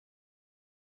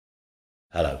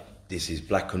Hello, this is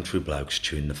Black Country Blokes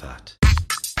chewing the fat.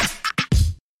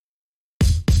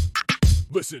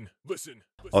 Listen.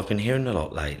 I've been hearing a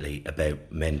lot lately about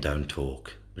men don't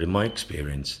talk, but in my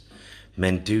experience,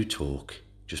 men do talk,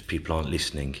 just people aren't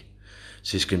listening.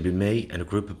 So it's going to be me and a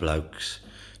group of blokes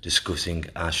discussing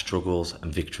our struggles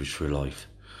and victories through life.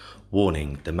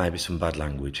 Warning, there may be some bad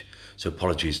language, so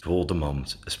apologies to all the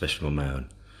moms, especially my own.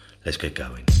 Let's get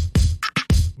going.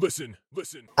 Listen.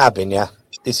 Abinya.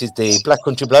 This is the Black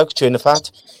Country Blokes chewing the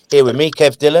fat. Here with me,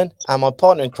 Kev Dillon, and my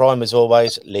partner in crime, as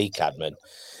always, Lee Cadman.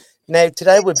 Now,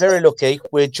 today we're very lucky.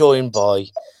 We're joined by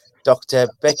Dr.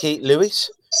 Becky Lewis,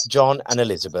 John, and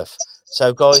Elizabeth.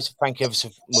 So, guys, thank you ever so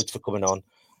much for coming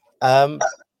on.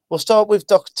 We'll start with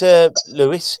Dr.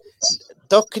 Lewis.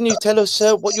 Doc, can you tell us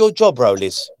what your job role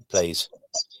is, please?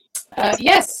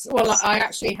 Yes, well, I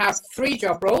actually have 3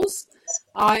 job roles.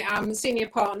 I am senior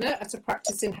partner at a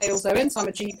practice in Hales Owen, so I'm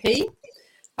a GP.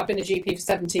 I've been a GP for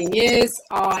 17 years.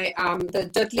 I am the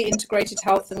Dudley Integrated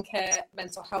Health and Care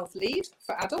Mental Health Lead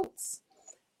for adults.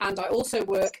 And I also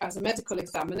work as a medical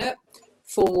examiner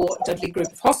for Dudley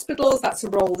Group of Hospitals. That's a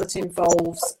role that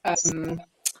involves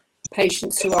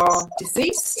patients who are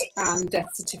deceased and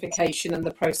death certification and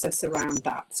the process around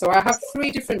that. So I have 3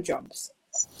 different jobs.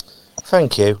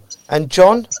 Thank you. And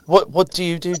John, what do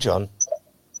you do, John?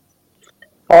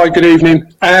 Hi, good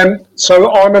evening.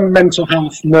 So I'm a mental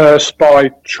health nurse by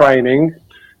training,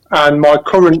 and my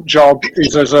current job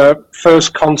is as a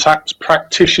first contact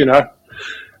practitioner.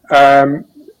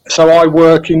 So I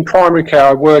work in primary care,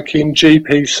 I work in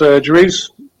GP surgeries.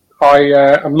 I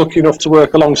am lucky enough to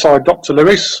work alongside Dr.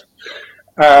 Lewis,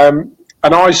 and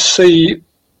I see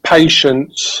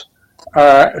patients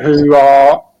who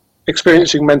are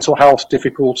experiencing mental health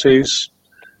difficulties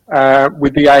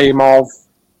with the aim of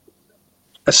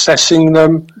assessing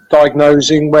them,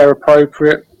 diagnosing where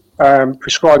appropriate,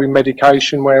 prescribing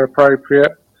medication where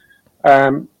appropriate,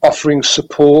 offering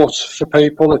support for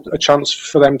people, a chance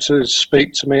for them to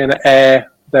speak to me and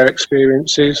air their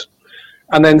experiences,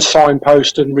 and then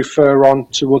signpost and refer on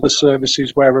to other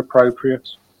services where appropriate.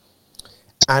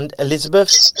 And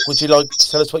Elizabeth, would you like to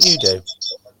tell us what you do?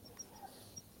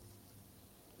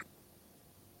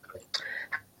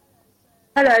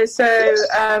 Hello, so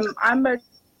I'm a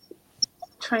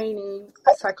training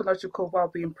psychological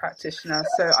wellbeing practitioner,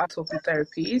 so I talk in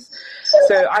therapies.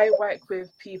 So I work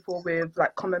with people with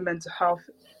like common mental health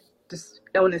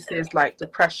illnesses like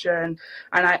depression,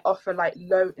 and I offer like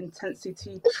low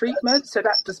intensity treatment. So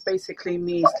that just basically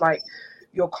means like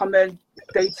your common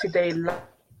day-to-day life.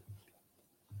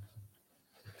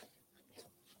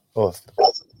 Oh,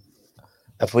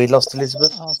 have we lost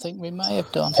Elizabeth? I think we may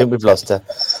have done. I think we've lost her.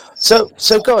 So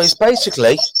guys,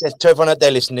 basically, to everyone out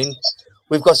there listening,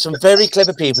 we've got some very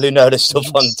clever people who know their stuff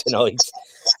on tonight.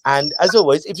 And as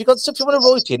always, if you've got stuff you want to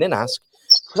write in and ask,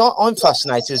 because I'm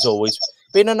fascinated as always,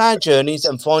 being on our journeys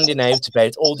and finding out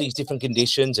about all these different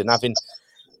conditions and having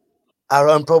our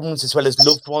own problems as well as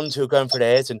loved ones who are going through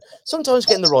theirs, and sometimes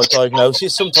getting the right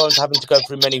diagnosis, sometimes having to go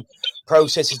through many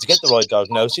processes to get the right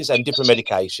diagnosis and different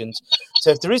medications. So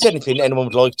if there is anything anyone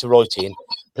would like to write in,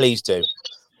 please do.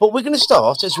 But we're going to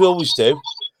start, as we always do,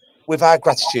 with our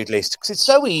gratitude list, because it's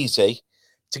so easy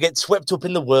to get swept up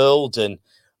in the world and,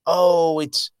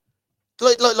 it's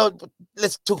like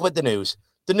let's talk about the news.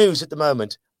 The news at the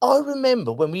moment. I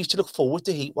remember when we used to look forward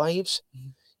to heat waves.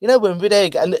 You know, when we're there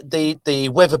and the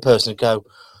weather person would go,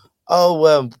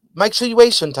 make sure you wear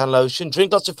suntan lotion,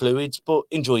 drink lots of fluids, but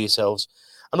enjoy yourselves.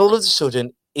 And all of a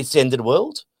sudden, it's the end of the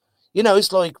world. You know,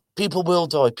 it's like people will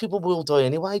die. People will die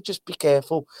anyway. Just be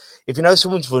careful. If you know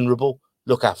someone's vulnerable,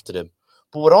 look after them.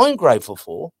 But what I'm grateful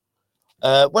for,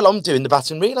 I'm doing the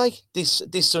baton relay this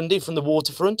Sunday from the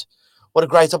waterfront. What a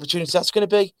great opportunity that's going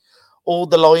to be. All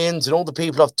the Lions and all the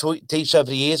people I've teached over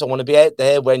the years, I want to be out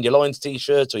there wearing your Lions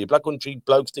T-shirts or your Black Country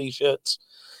Blokes T-shirts,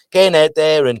 getting out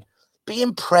there and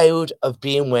being proud of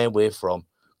being where we're from.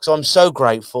 Because I'm so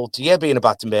grateful to, being a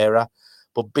baton bearer,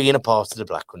 but being a part of the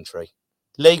Black Country.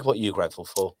 Lee, what are you grateful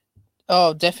for?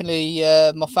 Oh, definitely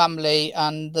my family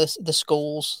and the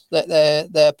schools that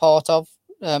they're part of.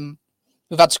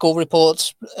 We've had school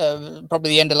reports probably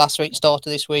the end of last week, start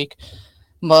of this week.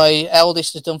 My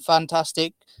eldest has done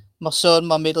fantastic. My son,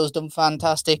 my middle's done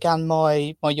fantastic, and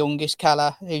my youngest,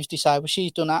 Calla, who's disabled,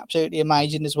 she's done absolutely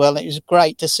amazing as well. It was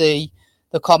great to see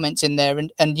the comments in there,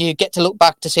 and you get to look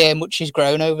back to see how much she's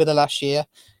grown over the last year,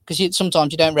 because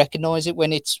sometimes you don't recognise it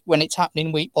when it's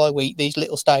happening week by week, these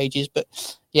little stages. But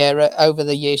over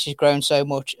the years she's grown so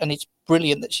much, and it's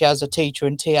brilliant that she has a teacher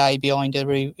and TA behind her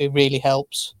who really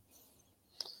helps.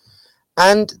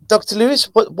 And Dr. Lewis,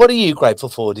 what are you grateful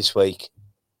for this week?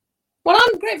 Well,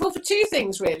 I'm grateful for two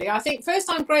things, really. I think first,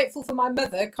 I'm grateful for my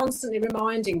mother constantly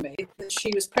reminding me that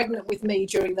she was pregnant with me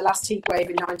during the last heat wave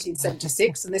in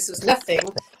 1976, and this was nothing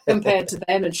compared to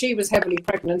then, and she was heavily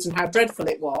pregnant and how dreadful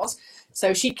it was.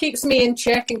 So she keeps me in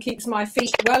check and keeps my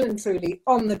feet well and truly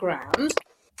on the ground.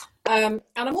 And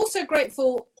I'm also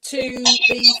grateful to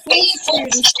the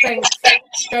fortitude and strength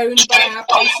shown by our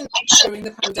patients during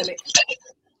the pandemic.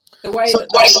 The way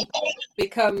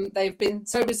that they've been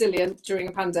so resilient during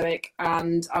a pandemic,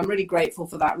 and I'm really grateful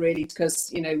for that, really,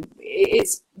 because, you know,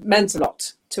 it's meant a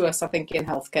lot to us, I think, in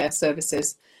healthcare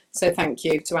services. So thank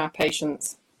you to our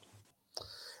patients.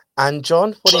 And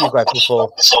John, what are you grateful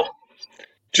for?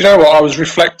 Do you know what? I was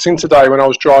reflecting today when I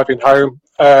was driving home,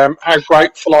 how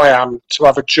grateful I am to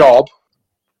have a job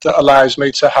that allows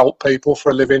me to help people for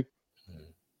a living,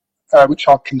 which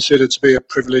I consider to be a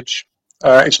privilege.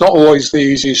 It's not always the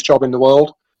easiest job in the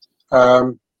world,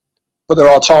 but there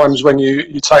are times when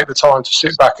you take the time to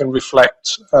sit back and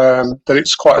reflect that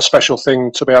it's quite a special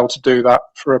thing to be able to do that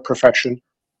for a profession.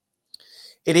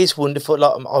 It is wonderful.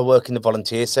 Like, I work in the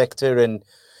volunteer sector, and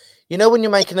you know, when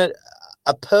you're making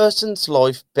a person's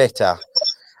life better,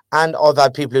 and I've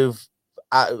had people who've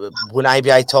won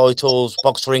ABA titles,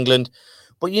 boxed for England,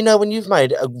 but you know, when you've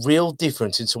made a real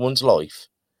difference in someone's life,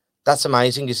 that's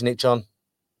amazing, isn't it, John?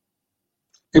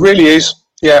 It really is,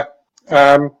 yeah.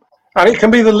 And it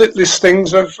can be the littlest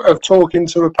things of talking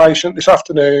to a patient this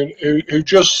afternoon who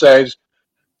just says,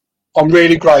 I'm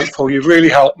really grateful, you've really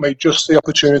helped me, just the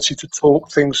opportunity to talk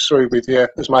things through with you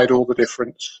has made all the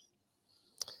difference.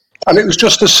 And it was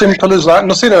just as simple as that,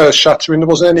 nothing earth-shattering, there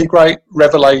wasn't any great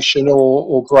revelation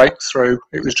or breakthrough,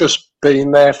 it was just being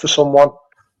there for someone.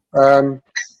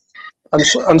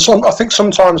 And some, I think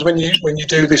sometimes when you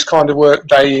do this kind of work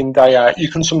day in, day out,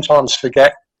 you can sometimes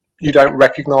forget. You don't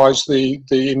recognise the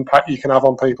impact you can have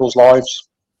on people's lives.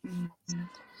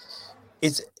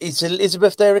 Is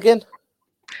Elizabeth there again?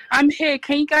 I'm here.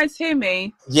 Can you guys hear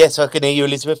me? Yes, I can hear you,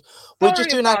 Elizabeth. We're Sorry just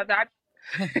doing about that.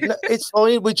 No, it's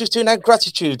fine. We're just doing our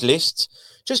gratitude list.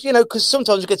 Just, you know, because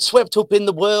sometimes we get swept up in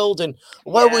the world and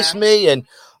woe is me, and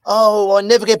oh, I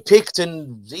never get picked,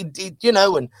 and you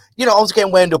know, I was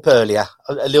getting wound up earlier.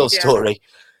 A little story.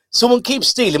 Someone keeps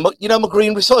stealing my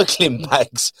green recycling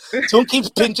bags. Someone keeps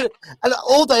pinching, and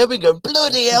all day I've been going,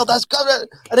 bloody hell, that's good.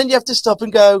 And then you have to stop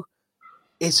and go,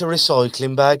 it's a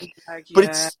recycling bag.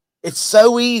 But it's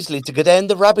so easily to go down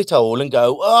the rabbit hole and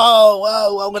go,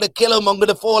 oh, I'm going to kill them. I'm going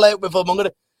to fall out with them.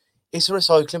 It's a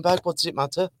recycling bag. What does it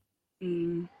matter?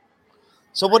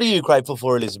 So what are you grateful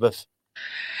for, Elizabeth?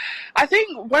 I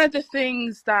think one of the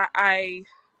things that I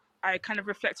kind of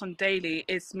reflect on daily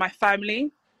is my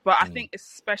family, but I think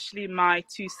especially my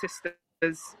two sisters.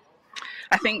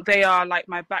 I think they are like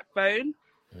my backbone.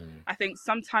 I think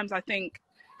sometimes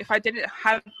if I didn't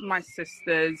have my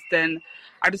sisters, then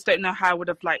I just don't know how I would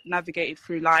have like navigated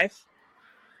through life.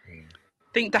 I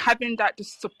think that having that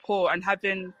support and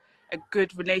having a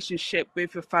good relationship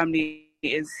with your family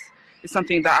is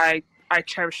something that I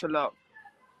cherish a lot.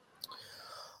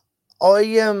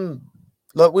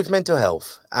 Like with mental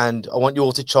health, and I want you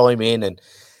all to chime in, and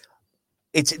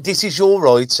this is your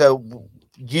right, so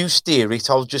you steer it.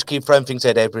 I'll just keep throwing things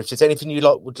out there, but if there's anything you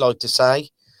would like to say,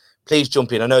 please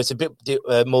jump in. I know it's a bit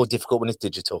more difficult when it's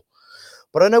digital,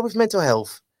 but I know with mental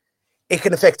health, it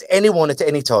can affect anyone at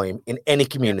any time in any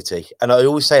community, and I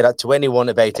always say that to anyone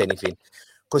about anything,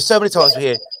 because so many times we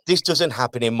hear, this doesn't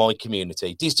happen in my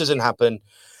community, this doesn't happen.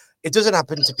 It doesn't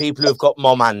happen to people who've got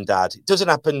mom and dad. It doesn't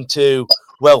happen to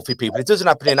wealthy people. It doesn't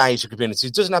happen in Asian communities.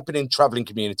 It doesn't happen in traveling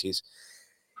communities.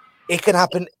 It can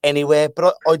happen anywhere.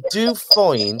 But I do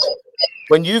find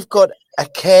when you've got a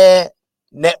care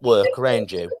network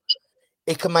around you,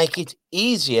 it can make it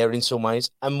easier in some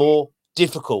ways and more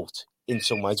difficult in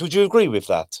some ways. Would you agree with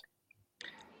that?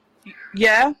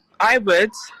 Yeah, I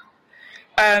would.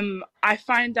 I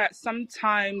find that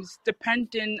sometimes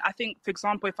I think, for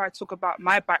example, if I talk about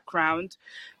my background,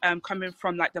 coming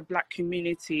from like the Black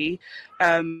community,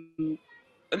 you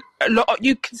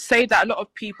could say that a lot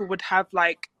of people would have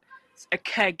like a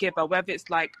caregiver, whether it's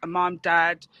like a mom,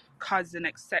 dad, cousin,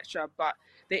 etc. But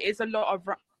there is a lot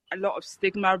of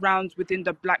stigma around within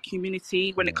the Black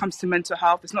community when it comes to mental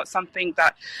health. It's not something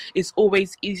that is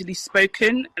always easily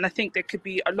spoken, and I think there could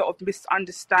be a lot of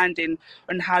misunderstanding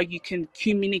on how you can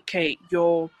communicate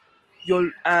your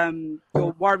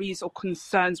worries or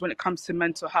concerns when it comes to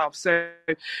mental health. So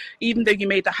even though you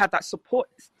may have that support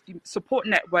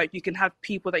network, you can have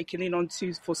people that you can lean on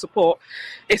to for support.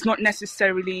 It's not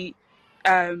necessarily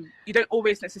you don't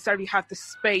always necessarily have the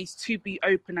space to be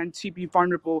open and to be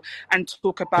vulnerable and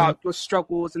talk about your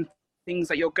struggles and things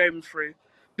that you're going through,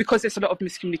 because there's a lot of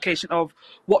miscommunication of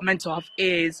what mental health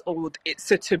is, or it's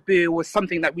a taboo or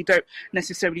something that we don't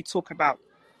necessarily talk about.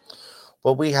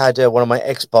 Well, we had one of my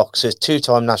ex-boxers,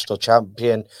 2-time national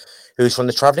champion, who's from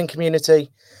the travelling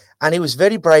community, and he was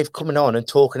very brave coming on and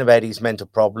talking about his mental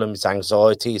problems,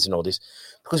 anxieties and all this,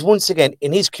 because once again,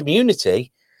 in his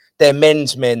community, they're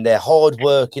men's men, they're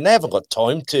hard-working, they haven't got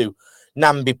time to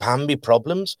namby-pamby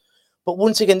problems. But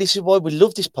once again, this is why we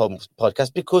love this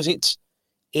podcast, because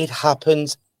it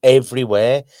happens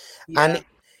everywhere, and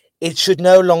it should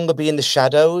no longer be in the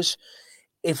shadows.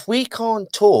 If we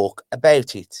can't talk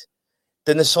about it,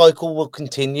 then the cycle will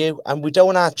continue, and we don't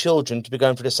want our children to be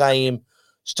going through the same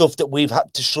stuff that we've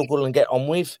had to struggle and get on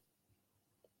with.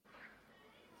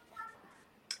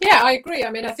 Yeah, I agree.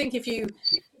 I mean, I think if you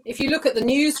look at the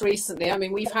news recently, I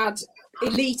mean, we've had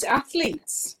elite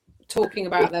athletes talking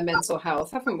about their mental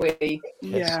health, haven't we?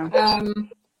 Yeah.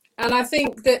 And I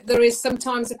think that there is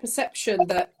sometimes a perception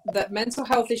that mental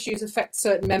health issues affect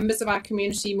certain members of our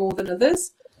community more than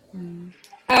others.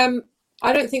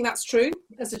 I don't think that's true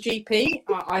as a GP.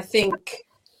 I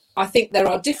think there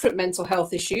are different mental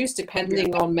health issues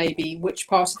depending on maybe which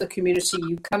part of the community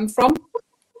you come from,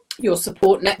 your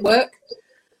support network.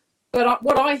 But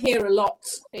what I hear a lot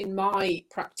in my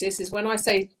practice is when I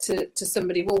say to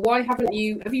somebody, well, have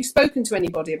you spoken to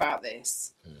anybody about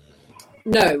this?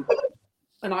 No.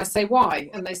 And I say, why?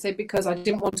 And they say, because I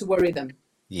didn't want to worry them.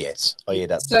 Yes, I hear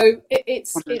that. So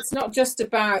it's not just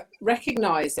about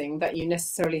recognising that you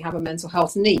necessarily have a mental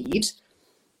health need.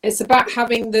 It's about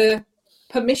having the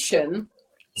permission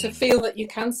to feel that you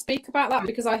can speak about that,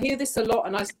 because I hear this a lot,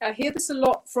 and I hear this a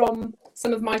lot from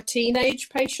some of my teenage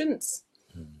patients.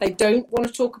 They don't want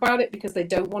to talk about it because they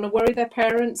don't want to worry their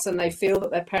parents, and they feel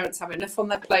that their parents have enough on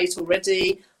their plate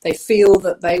already. They feel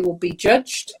that they will be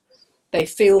judged. They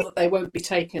feel that they won't be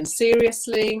taken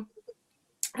seriously.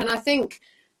 And I think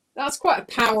that's quite a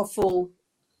powerful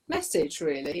message,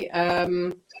 really.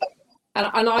 And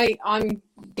I'm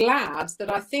glad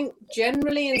that I think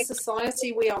generally in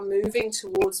society we are moving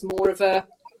towards more of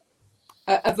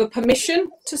a permission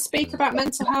to speak about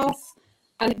mental health.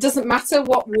 And it doesn't matter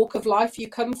what walk of life you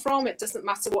come from. It doesn't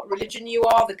matter what religion you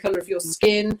are, the colour of your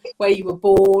skin, where you were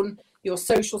born, your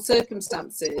social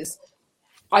circumstances.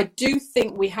 I do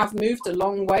think we have moved a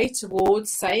long way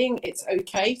towards saying it's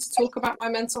okay to talk about my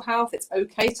mental health. It's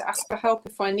okay to ask for help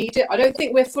if I need it. I don't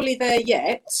think we're fully there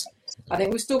yet. I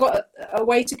think we've still got a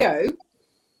way to go.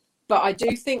 But I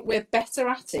do think we're better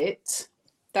at it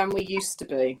than we used to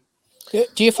be.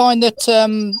 Do you find that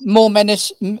more men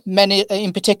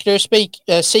in particular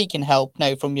seeking help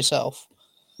now from yourself?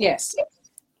 Yes,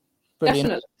 brilliant.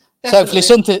 Definitely. So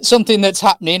hopefully something that's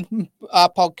happening,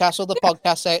 our podcast or the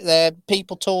podcasts out there,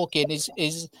 people talking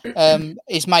is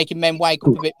making men wake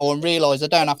up a bit more and realise they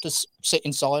don't have to sit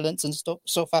in silence and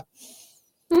suffer.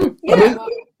 Yeah,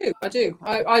 I do.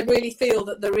 I really feel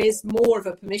that there is more of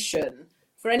a permission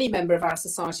for any member of our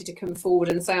society to come forward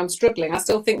and say, I'm struggling. I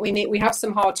still think we have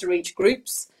some hard to reach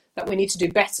groups that we need to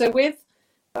do better with.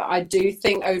 But I do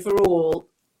think overall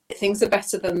things are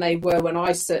better than they were when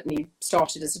I certainly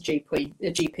started as a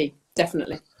GP,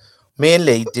 definitely. Me and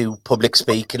Lee do public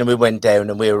speaking, and we went down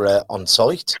and we were on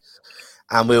site,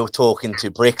 and we were talking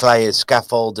to bricklayers,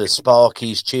 scaffolders,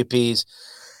 sparkies, chippies,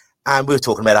 and we were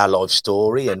talking about our life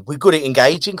story, and we're good at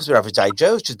engaging because we're average day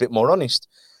Joes, just a bit more honest.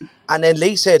 And then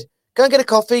Lee said, go and get a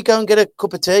coffee, go and get a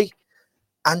cup of tea.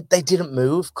 And they didn't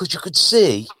move because you could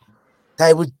see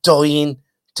they were dying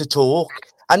to talk.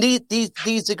 And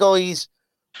these are guys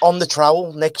on the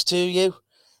trowel next to you.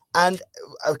 And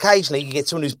occasionally you get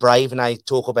someone who's brave and they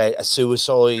talk about a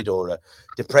suicide or a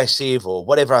depressive or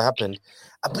whatever happened.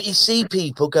 But you see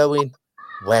people going,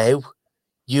 wow,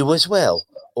 you as well,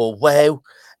 or wow.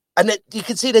 And you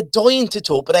can see they're dying to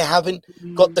talk, but they haven't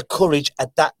got the courage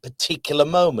at that particular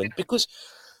moment. Because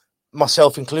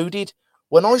myself included,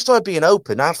 when I started being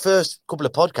open, our first couple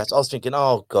of podcasts, I was thinking,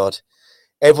 oh, God,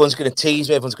 everyone's going to tease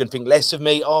me. Everyone's going to think less of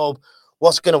me. Oh,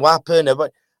 what's going to happen?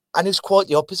 And it's quite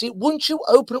the opposite. Once you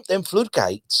open up them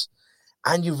floodgates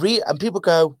and you read, and people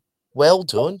go, well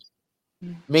done,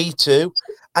 me too.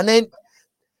 And then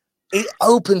it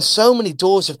opens so many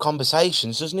doors of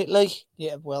conversations, doesn't it, Lee?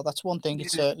 Yeah, well, that's one thing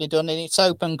it's certainly done. And it's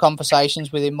open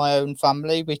conversations within my own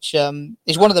family, which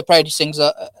is one of the proudest things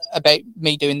about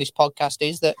me doing this podcast,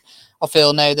 is that I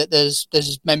feel now that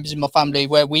there's members in my family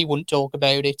where we wouldn't talk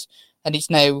about it. And it's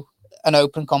now an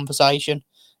open conversation.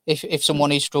 If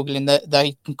someone is struggling,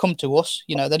 they can come to us.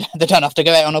 You know, they don't have to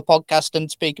go out on a podcast and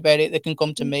speak about it. They can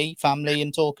come to me, family,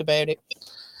 and talk about it.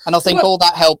 And I think all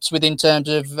that helps in terms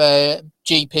of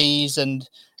GPs and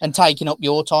taking up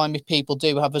your time if people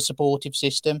do have a supportive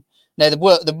system. Now,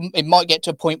 it might get to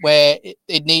a point where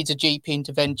it needs a GP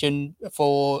intervention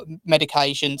for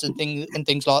medications and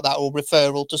things like that, or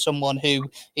referral to someone who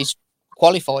is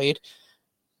qualified.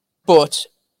 But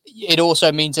it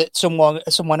also means that someone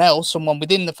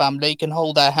within the family, can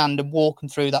hold their hand and walk them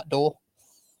through that door.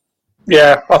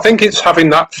 Yeah, I think it's having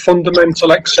that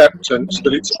fundamental acceptance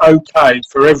that it's okay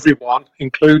for everyone,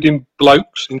 including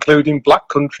blokes, including black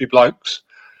country blokes,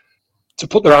 to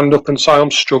put their hand up and say,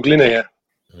 I'm struggling here.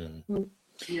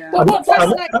 Yeah. Well, what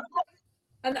fascinates,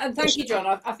 and thank you,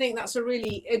 John. I think that's a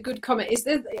good comment. Is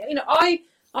there,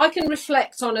 I can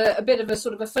reflect on a bit of a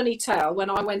sort of a funny tale when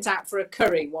I went out for a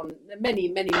curry many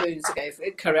moons ago.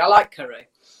 For curry, I like curry,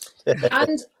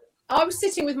 and I was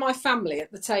sitting with my family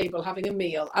at the table having a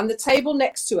meal, and the table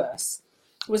next to us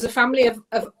was a family of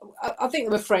I think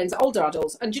they were friends, older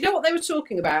adults. And do you know what they were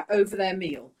talking about over their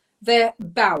meal? Their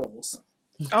bowels.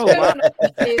 Oh, wow.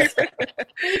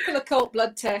 Fecal occult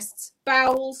blood tests,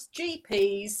 bowels,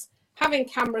 GPs, having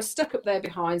cameras stuck up their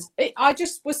behinds. I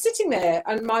just was sitting there,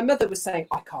 and my mother was saying,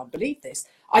 I can't believe this.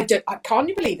 I can't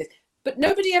you believe this? But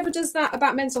nobody ever does that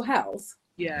about mental health.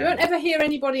 Yeah. You won't ever hear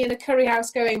anybody in a curry house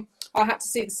going, I had to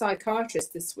see the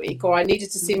psychiatrist this week, or I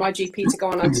needed to see my GP to go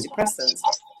on antidepressants.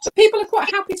 So people are quite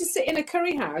happy to sit in a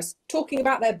curry house talking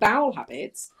about their bowel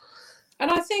habits. And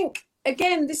I think,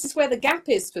 again, this is where the gap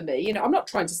is for me. I'm not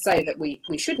trying to say that we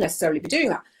should necessarily be doing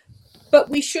that, but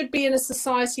we should be in a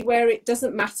society where it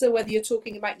doesn't matter whether you're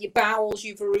talking about your bowels,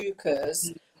 your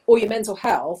verrucas, or your mental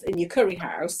health in your curry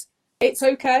house. It's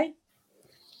okay,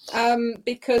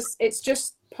 because it's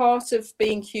just part of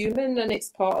being human, and it's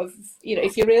part of,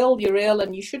 if you're ill, you're ill,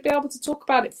 and you should be able to talk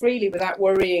about it freely without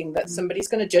worrying that somebody's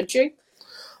going to judge you.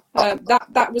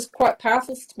 That was quite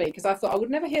powerful to me, because I thought I would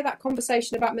never hear that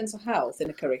conversation about mental health in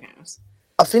a curry house.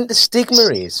 I think the stigma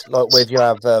is like whether you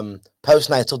have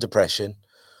postnatal depression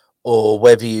or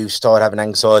whether you start having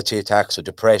anxiety attacks or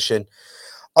depression.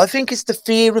 I think it's the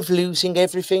fear of losing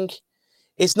everything.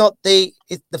 It's not the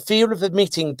fear of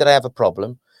admitting that I have a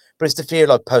problem, but it's the fear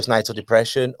like postnatal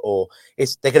depression, or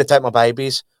they're going to take my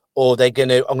babies, or I'm going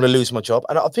to lose my job.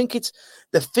 And I think it's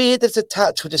the fear that's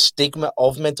attached with the stigma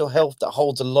of mental health that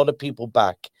holds a lot of people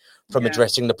back from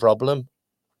addressing the problem.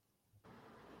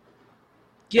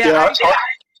 Yeah,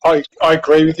 I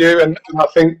agree with you, and I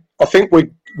think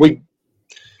we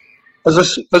as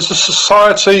a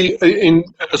society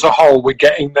as a whole, we're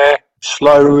getting there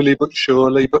slowly but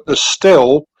surely, but there's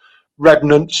still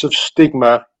remnants of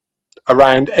stigma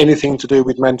around anything to do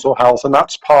with mental health, and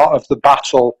that's part of the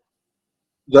battle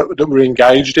that we're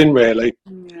engaged in, really.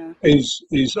 Is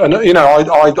and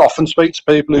I often speak to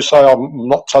people who say, I'm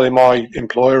not telling my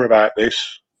employer about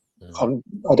this. I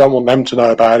don't want them to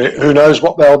know about it. Who knows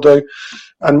what they'll do?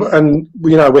 And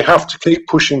we have to keep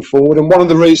pushing forward. And one of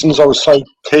the reasons I was so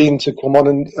keen to come on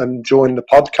and join the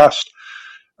podcast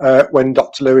when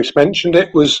Dr. Lewis mentioned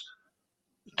it was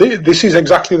this is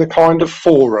exactly the kind of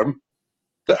forum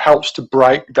that helps to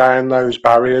break down those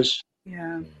barriers.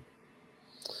 Yeah.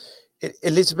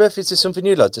 Elizabeth, is there something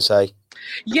you'd like to say?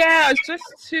 Yeah,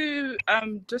 just to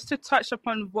touch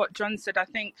upon what John said, I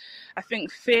think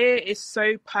fear is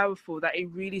so powerful that it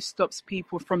really stops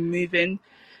people from moving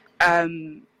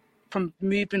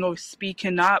or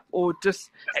speaking up or just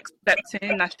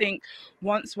accepting. I think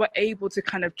once we're able to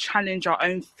kind of challenge our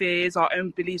own fears, our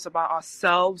own beliefs about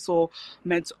ourselves, or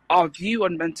our view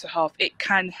on mental health, it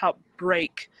can help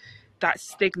break that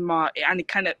stigma, and it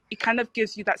kind of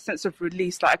gives you that sense of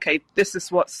release, like, okay, this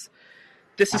is what's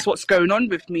going on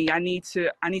with me. I need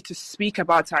to speak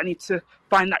about it. I need to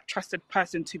find that trusted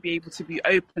person to be able to be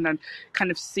open and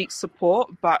kind of seek support.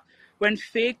 But when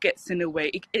fear gets in the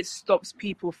way, it stops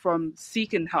people from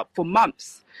seeking help for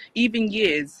months, even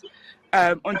years,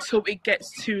 until it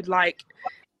gets to like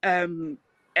a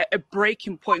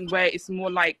breaking point where it's more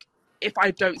like, if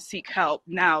I don't seek help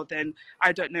now, then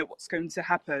I don't know what's going to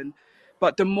happen.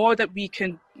 But the more that we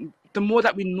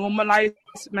normalize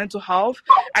mental health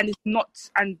and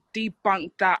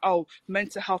debunk that,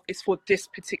 mental health is for this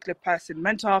particular person.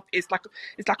 Mental health is like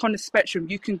on the spectrum.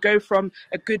 You can go from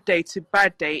a good day to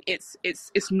bad day. It's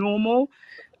normal.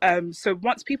 So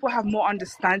once people have more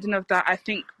understanding of that, I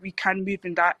think we can move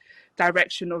in that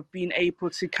direction of being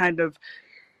able to kind of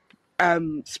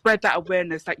spread that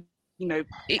awareness that,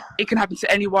 it can happen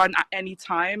to anyone at any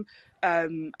time.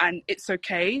 And it's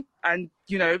okay, and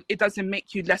it doesn't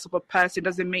make you less of a person. It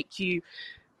doesn't make you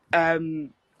a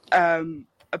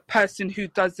person who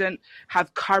doesn't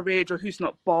have courage or who's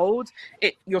not bold.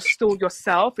 You're still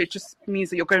yourself. It just means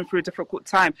that you're going through a difficult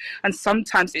time, and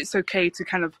sometimes it's okay to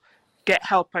kind of get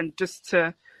help and just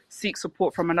to seek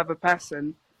support from another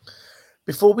person.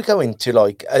 Before we go into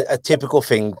like a typical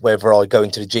thing, whether I go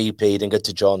into the GP, then go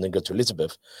to John, then go to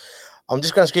Elizabeth, I'm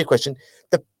just going to ask you a question.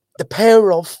 The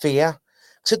power of fear.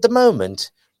 Because at the moment,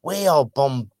 we are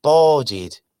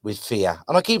bombarded with fear.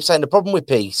 And I keep saying the problem with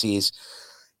peace is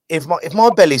if my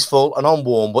belly's full and I'm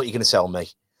warm, what are you going to sell me?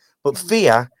 But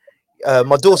fear,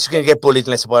 my daughter's going to get bullied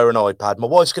unless I buy her an iPad. My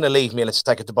wife's going to leave me unless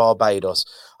I take her to Barbados.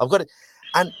 I've got it.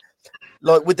 And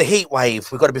like with the heat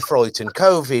wave, we've got to be frightened.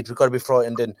 COVID, we've got to be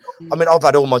frightened. And I mean, I've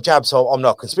had all my jabs, so I'm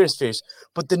not a conspiracy theorist.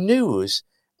 But the news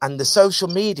and the social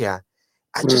media,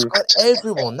 I just got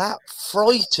everyone that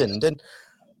frightened. And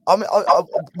I mean,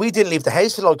 we didn't leave the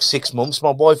house for like 6 months.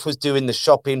 My wife was doing the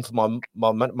shopping for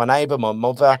my neighbour, my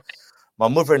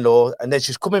mother-in-law, and then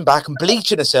she's coming back and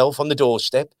bleaching herself on the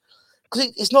doorstep.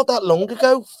 Because it's not that long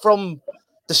ago from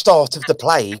the start of the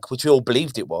plague, which we all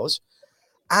believed it was.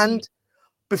 And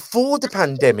before the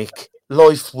pandemic,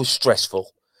 life was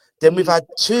stressful. Then we've had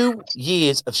 2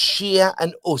 years of sheer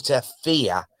and utter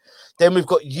fear. Then we've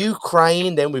got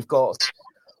Ukraine. Then we've got,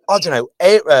 I don't know,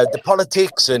 the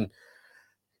politics. And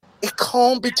it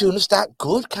can't be doing us that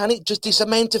good, can it? Just this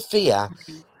amount of fear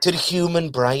to the human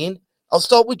brain. I'll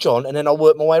start with John and then I'll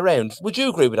work my way around. Would you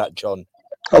agree with that, John?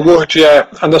 I would, yeah.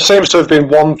 And there seems to have been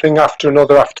one thing after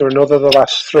another the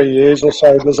last 3 years or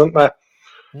so, doesn't there?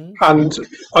 And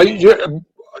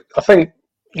I think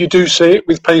you do see it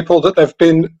with people that they've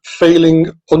been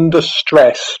feeling under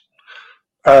stress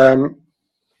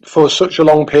for such a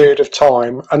long period of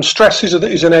time. And stress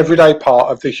is an everyday part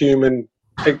of the human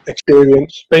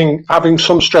experience. Having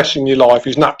some stress in your life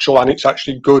is natural, and it's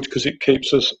actually good because it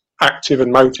keeps us active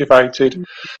and motivated.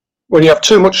 When you have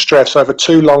too much stress over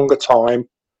too long a time,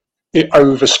 it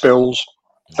overspills,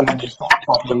 and then you've got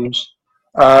problems.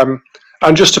 And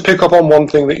just to pick up on one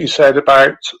thing that you said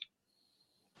about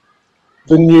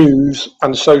the news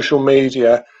and social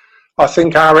media, I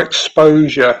think our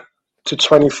exposure to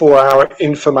 24-hour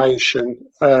information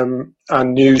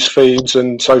and news feeds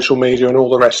and social media and all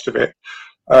the rest of it,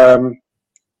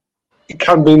 it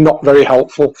can be not very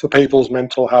helpful for people's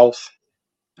mental health.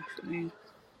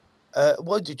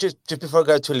 Well, just before I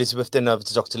go to Elizabeth, then over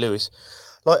to Dr. Lewis,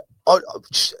 like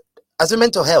as a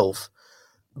mental health,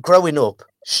 growing up,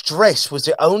 stress was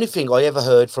the only thing I ever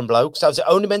heard from blokes. That was the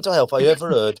only mental health I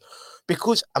ever heard,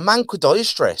 because a man could die of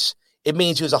stress. It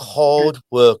means he was a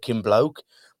hard-working bloke.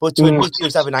 But to admit he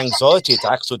was having anxiety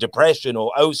attacks or depression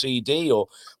or OCD or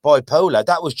bipolar,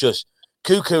 that was just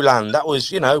cuckoo land. That was,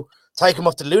 take him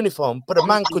off the loony farm. But a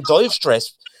man could die of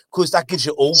stress because that gives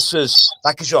you ulcers,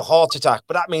 that gives you a heart attack.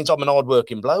 But that means I'm an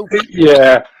hard-working bloke.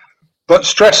 Yeah, but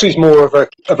stress is more of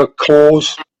a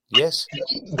cause. Yes.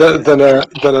 Than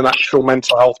an actual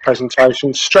mental health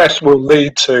presentation. Stress will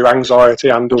lead to anxiety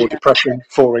and or depression,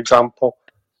 for example.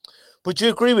 But do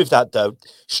you agree with that, though?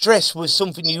 Stress was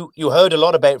something you heard a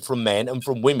lot about from men and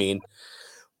from women,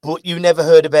 but you never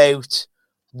heard about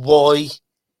why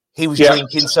he was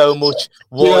drinking so much,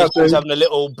 why he was having a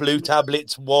little blue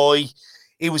tablets, why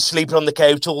he was sleeping on the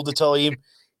couch all the time.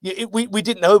 We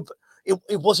didn't know.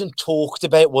 It wasn't talked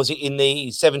about, was it, in the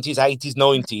 70s, 80s,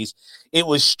 90s? It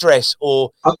was stress,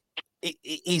 or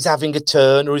he's having a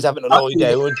turn, or he's having a lie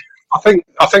down. I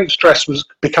think stress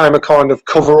became a kind of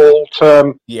cover-all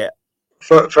term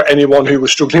for anyone who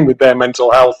was struggling with their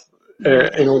mental health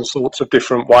in all sorts of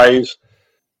different ways.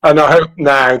 And I hope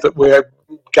now that we're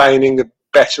gaining a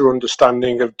better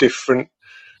understanding of different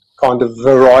kind of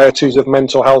varieties of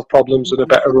mental health problems and a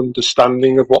better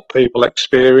understanding of what people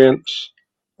experience.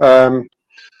 I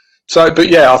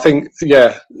think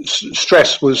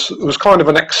stress was kind of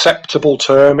an acceptable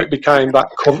term. It became that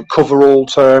cover-all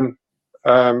term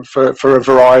for a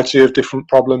variety of different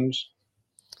problems.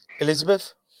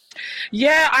 Elizabeth?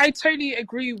 Yeah, I totally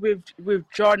agree with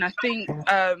John. I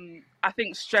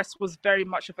think stress was very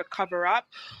much of a cover-up.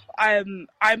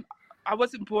 I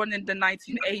wasn't born in the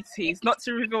 1980s, not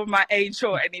to reveal my age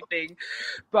or anything,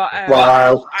 but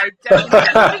wow. I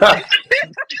definitely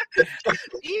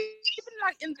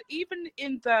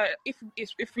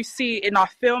if we see in our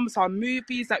films, our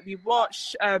movies that we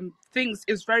watch, things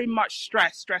is very much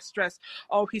stress.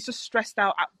 Oh, he's just stressed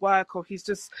out at work, or he's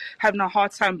just having a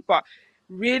hard time. But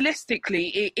realistically,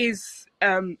 it is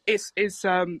it's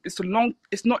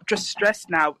not just stress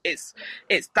now.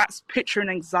 That's picturing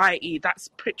anxiety, that's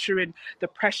picturing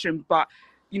depression. But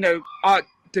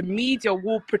the media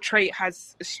will portray it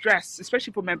as stress,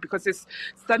 especially for men, because it's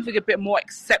something a bit more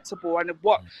acceptable, and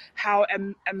how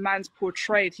a man's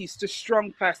portrayed. He's the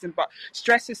strong person, but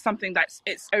stress is something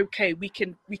it's okay. We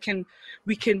can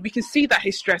see that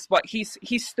he's stressed, but he's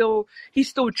still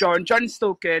John. John is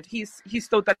still good. He's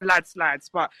still the lads.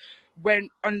 But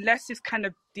unless it's kind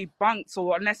of debunked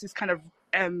or unless it's kind of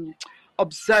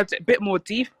observed a bit more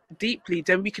deeply,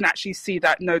 then we can actually see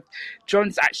that no,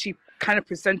 John's actually kind of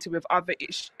presented with other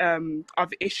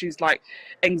issues like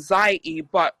anxiety,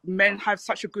 but men have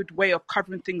such a good way of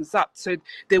covering things up, so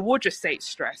they will just say it's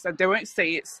stress and they won't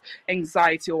say it's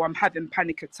anxiety or I'm having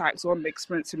panic attacks or I'm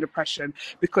experiencing depression,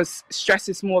 because stress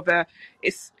is more of a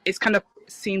it's kind of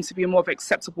seems to be a more of an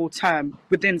acceptable term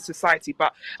within society.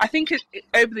 But I think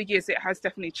over the years it has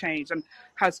definitely changed and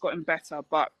has gotten better,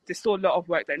 but there's still a lot of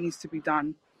work that needs to be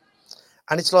done.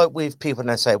 And it's like with people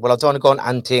now say, well, I don't want to go on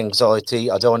anti-anxiety,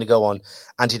 I don't want to go on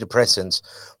antidepressants.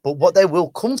 But what they will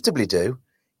comfortably do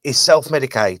is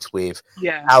self-medicate with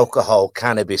alcohol,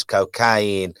 cannabis,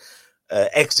 cocaine,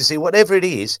 ecstasy, whatever it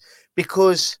is,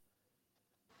 because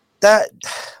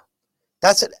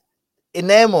that's in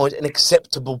their mind an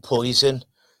acceptable poison.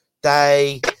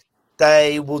 They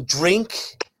will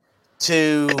drink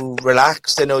to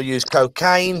relax, then they'll use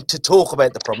cocaine to talk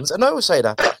about the problems. And I always say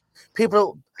that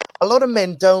a lot of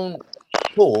men don't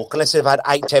talk unless they've had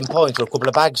 8-10 pints or a couple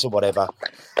of bags or whatever.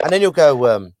 And then you'll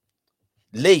go,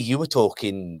 Lee, you were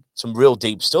talking some real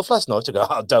deep stuff last night. I go,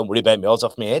 oh, don't worry about me, I was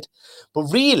off my head. But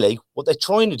really, what they're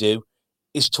trying to do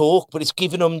is talk, but it's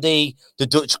giving them the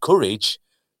Dutch courage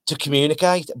to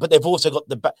communicate. But they've also got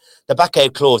the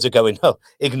back-out clause of going, oh,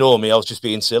 ignore me, I was just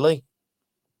being silly.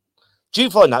 Do you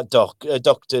find that,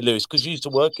 Dr. Lewis, because you used to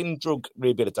work in drug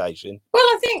rehabilitation? Well,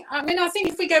 I think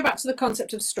if we go back to the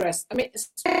concept of stress,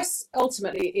 stress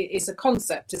ultimately is a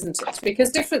concept, isn't it?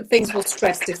 Because different things will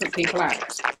stress different people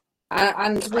out.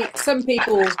 Some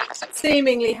people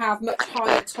seemingly have much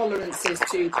higher tolerances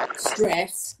to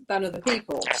stress than other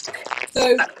people.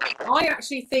 So I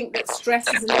actually think that stress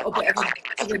is a little bit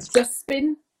of a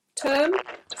dustbin term,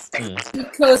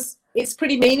 because it's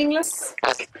pretty meaningless.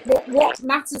 What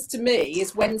matters to me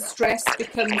is when stress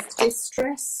becomes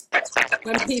distress,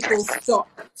 when people stop.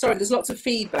 Sorry, there's lots of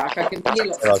feedback. I can hear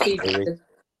lots of feedback.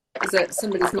 Is that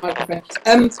somebody's microphone?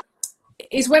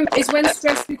 Is when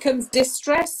stress becomes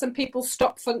distress and people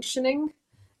stop functioning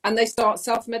and they start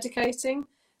self-medicating.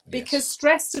 Because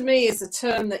stress to me is a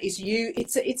term that is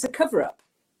it's a cover-up,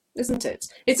 isn't it?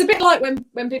 It's a bit like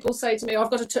when people say to me, oh,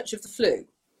 I've got a touch of the flu.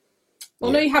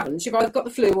 Well, no, you haven't. You've either got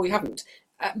the flu or you haven't.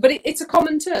 But it's a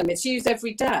common term. It's used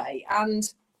every day. And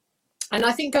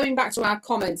I think going back to our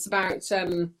comments about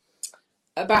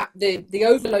the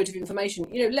overload of information,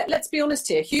 let's be honest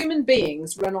here. Human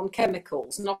beings run on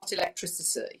chemicals, not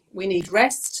electricity. We need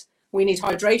rest, we need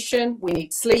hydration, we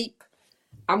need sleep,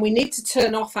 and we need to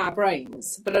turn off our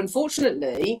brains. But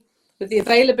unfortunately, with the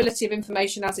availability of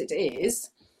information as it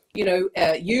is,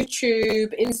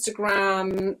 YouTube,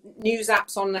 Instagram, news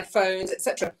apps on their phones,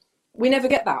 etc. We never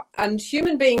get that. And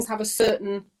human beings have a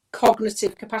certain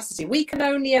cognitive capacity. We can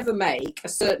only ever make a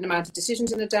certain amount of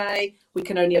decisions in a day. We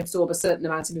can only absorb a certain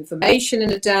amount of information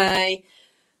in a day.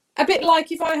 A bit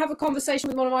like if I have a conversation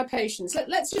with one of my patients.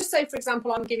 Let's just say, for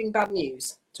example, I'm giving bad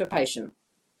news to a patient.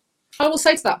 I will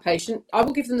say to that patient, I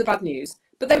will give them the bad news,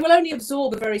 but they will only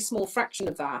absorb a very small fraction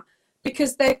of that,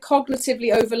 because they're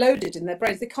cognitively overloaded in their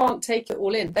brains. They can't take it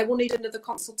all in. They will need another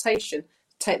consultation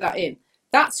to take that in.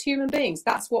 That's human beings.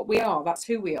 That's what we are. That's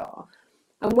who we are.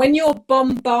 And when you're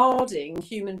bombarding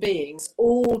human beings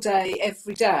all day,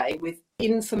 every day with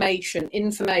information,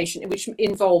 which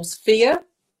involves fear,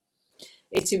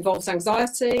 it involves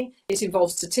anxiety, it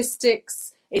involves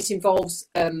statistics, it involves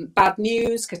bad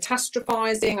news,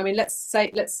 catastrophizing. I mean,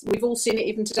 we've all seen it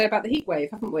even today about the heat wave,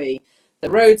 haven't we? The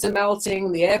roads are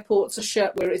melting, the airports are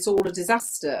shut, where it's all a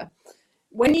disaster.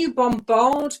 When you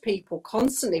bombard people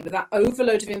constantly with that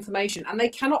overload of information and they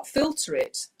cannot filter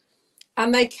it,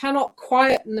 and they cannot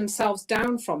quieten themselves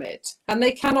down from it, and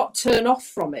they cannot turn off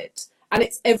from it, and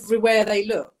it's everywhere they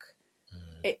look,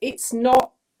 it's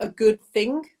not a good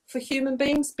thing for human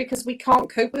beings, because we can't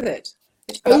cope with it.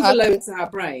 It overloads our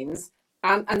brains,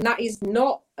 and that is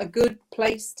not a good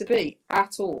place to be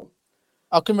at all.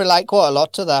 I can relate quite a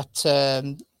lot to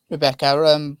that,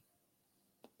 Rebecca.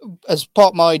 As part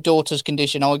of my daughter's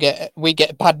condition, we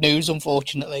get bad news.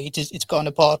 Unfortunately, it's kind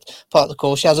of part of the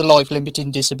course. She has a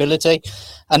life-limiting disability,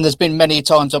 and there's been many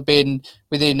times I've been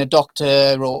within a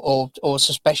doctor or a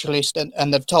specialist,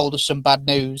 and they've told us some bad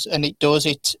news, and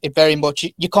it very much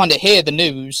you kind of hear the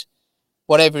news,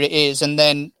 whatever it is, and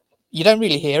then you don't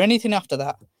really hear anything after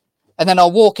that. And then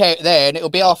I'll walk out there, and it'll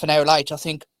be half an hour later. I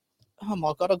think, oh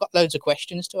my God, I've got loads of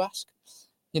questions to ask.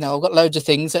 I've got loads of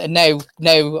things that now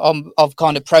I've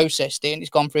kind of processed it and it's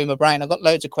gone through my brain. I've got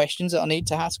loads of questions that I need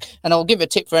to ask. And I'll give a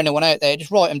tip for anyone out there.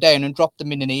 Just write them down and drop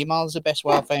them in an email is the best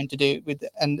way I've found to do it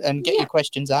and get your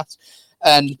questions asked.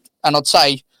 And I'd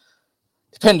say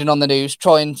depending on the news,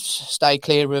 try and stay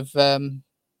clear of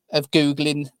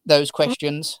Googling those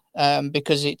questions,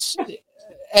 because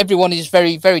everyone is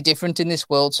very, very different in this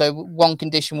world. So one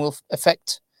condition will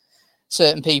affect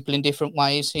certain people in different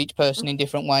ways, each person in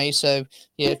different ways. So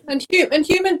yeah, and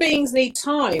human beings need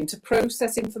time to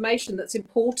process information that's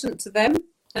important to them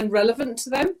and relevant to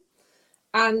them.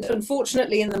 And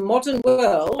unfortunately, in the modern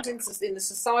world, in the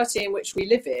society in which we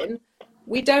live in,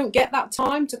 we don't get that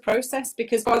time to process,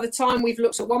 because by the time we've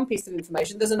looked at one piece of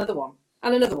information, there's another one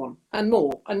and another one and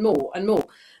more and more and more.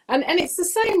 And it's the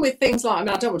same with things like, I mean,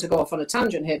 I don't want to go off on a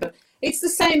tangent here, but it's the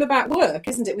same about work,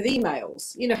 isn't it, with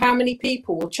emails? You know, how many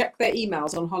people will check their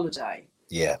emails on holiday?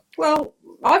 Yeah. Well,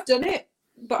 I've done it,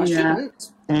 but I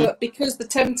shouldn't. But because the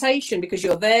temptation, because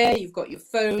you're there, you've got your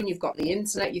phone, you've got the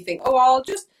internet, you think, oh, I'll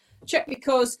just check,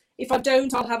 because if I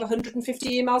don't, I'll have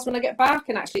 150 emails when I get back,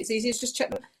 and actually it's easier to just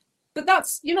check them. But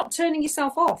you're not turning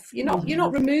yourself off. You're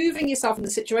not removing yourself from the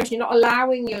situation. You're not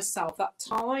allowing yourself that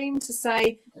time to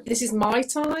say, this is my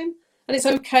time, and it's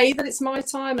okay that it's my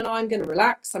time, and I'm going to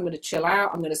relax, I'm going to chill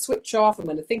out, I'm going to switch off, I'm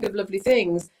going to think of lovely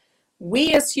things.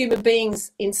 We as human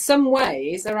beings, in some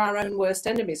ways, are our own worst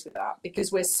enemies with that,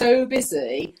 because we're so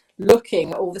busy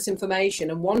looking at all this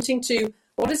information and wanting to,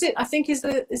 what is it? I think is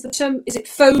the term, is it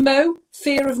FOMO,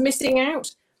 fear of missing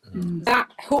out? That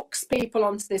hooks people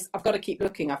onto this. I've got to keep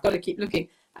looking. I've got to keep looking.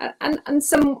 And in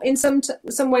some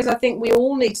ways, I think we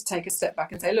all need to take a step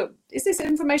back and say, look, is this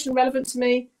information relevant to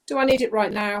me? Do I need it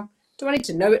right now? Do I need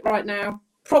to know it right now?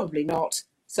 Probably not.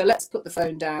 So let's put the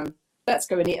phone down. Let's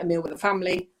go and eat a meal with the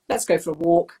family. Let's go for a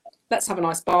walk. Let's have a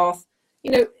nice bath.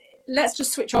 You know, let's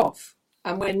just switch off.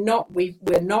 And we're not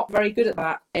very good at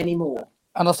that anymore.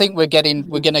 And I think we're going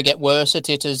to get worse at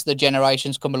it as the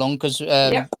generations come along, because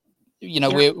you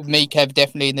know, me, Kev,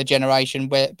 definitely in the generation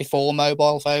where before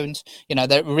mobile phones, you know,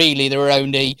 they're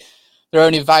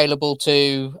only available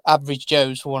to average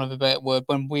Joes, for want of a better word,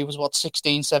 when we was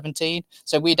 16, 17.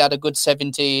 So we'd had a good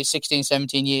 16,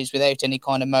 17 years without any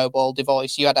kind of mobile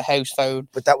device. You had a house phone.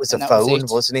 But that was a phone,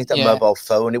 wasn't it? A mobile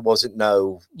phone. It wasn't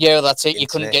Yeah, that's it. Internet. You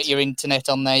couldn't get your internet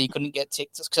on there. You couldn't get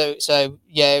TikTok. So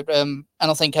yeah, and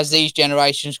I think as these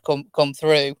generations come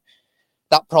through,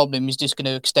 that problem is just going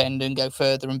to extend and go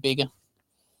further and bigger.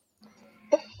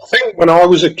 I think when I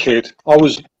was a kid,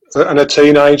 and a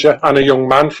teenager and a young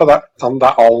man, for that, I'm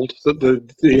that old, that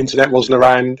the internet wasn't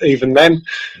around even then.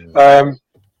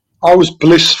 I was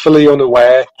blissfully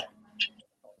unaware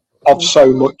of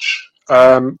so much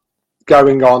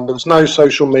going on. There was no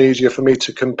social media for me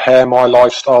to compare my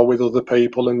lifestyle with other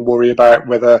people and worry about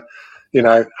whether, you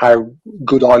know, how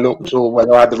good I looked, or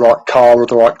whether I had the right car or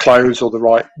the right clothes or the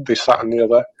right this, that and the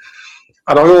other.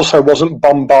 And I also wasn't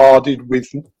bombarded with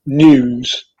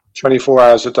news 24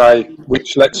 hours a day,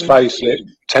 which, let's face it,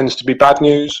 tends to be bad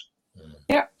news.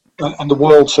 Yeah. And the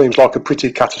world seems like a pretty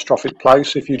catastrophic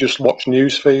place if you just watch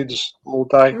news feeds all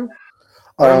day.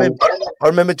 I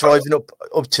remember driving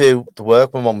up to the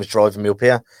work. My mum was driving me up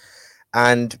here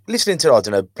and listening to, I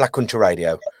don't know, Black Country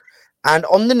Radio. And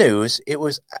on the news, it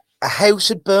was a house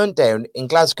had burnt down in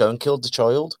Glasgow and killed the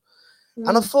child.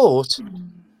 And I thought,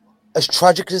 as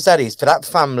tragic as that is for that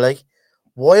family,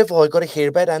 why have I got to hear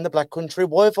about that in the Black Country?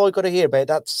 Why have I got to hear about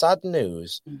that sad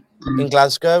news in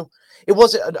Glasgow? It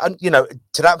wasn't, you know,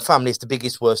 to that family, it's the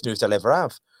biggest, worst news they'll ever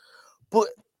have. But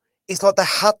it's like they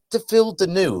had to fill the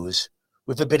news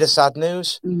with a bit of sad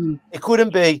news. It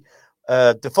couldn't be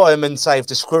the fireman saved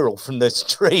a squirrel from the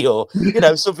tree, or, you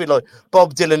know, something like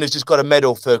Bob Dylan has just got a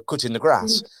medal for cutting the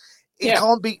grass. It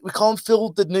can't be. We can't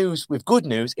fill the news with good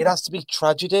news. It has to be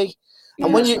tragedy.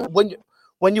 And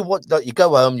when you watch, like, you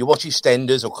go home, you watch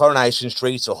EastEnders or Coronation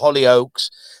Street or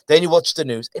Hollyoaks, then you watch the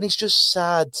news, and it's just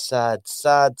sad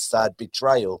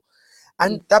betrayal,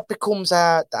 and that becomes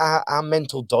our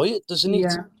mental diet, doesn't it?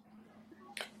 Yeah.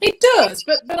 It does,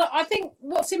 but I think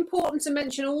what's important to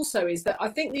mention also is that I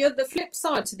think the flip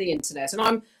side to the internet, and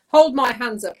I'm hold my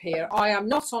hands up here, I am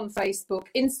not on Facebook,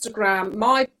 Instagram.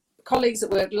 My colleagues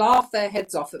at work laugh their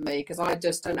heads off at me because I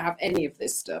just don't have any of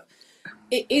this stuff.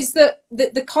 It is that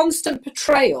the constant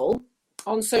portrayal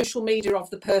on social media of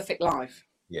the perfect life.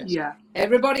 Yes. Yeah.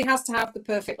 Everybody has to have the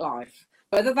perfect life,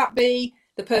 whether that be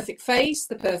the perfect face,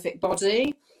 the perfect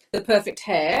body, the perfect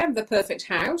hair, the perfect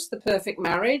house, the perfect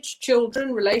marriage,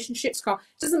 children, relationships. It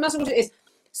doesn't matter what it is.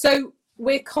 So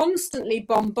we're constantly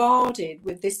bombarded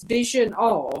with this vision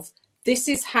of this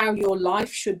is how your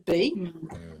life should be.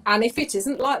 And if it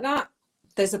isn't like that,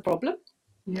 there's a problem.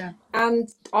 Yeah. And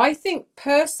I think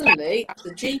personally, as a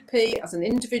GP, as an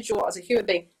individual, as a human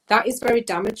being, that is very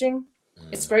damaging.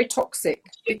 It's very toxic,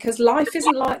 because life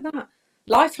isn't like that.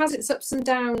 life has its ups and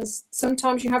downs.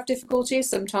 Sometimes you have difficulties,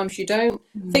 sometimes you don't.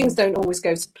 Things don't always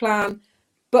go to plan.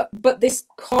 But this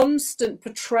constant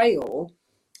portrayal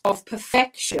of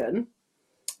perfection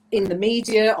in the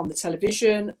media, on the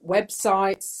television,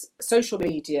 websites, social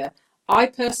media, I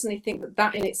personally think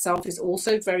that in itself is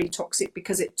also very toxic,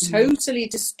 because it totally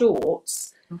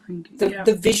distorts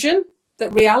the vision, the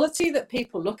reality that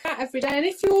people look at every day. And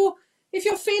if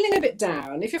you're feeling a bit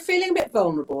down, if you're feeling a bit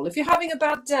vulnerable, if you're having a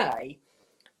bad day,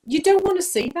 you don't want to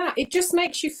see that. It just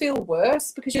makes you feel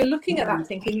worse, because you're looking at that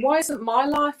thinking, why isn't my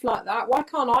life like that? Why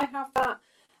can't I have that?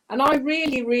 And I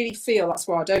really, really feel that's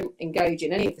why I don't engage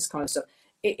in any of this kind of stuff.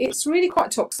 It's really quite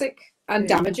toxic and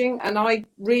damaging. And I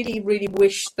really, really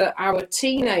wish that our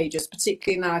teenagers,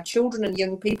 particularly our children and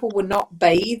young people, were not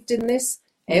bathed in this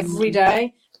every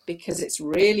day, because it's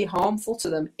really harmful to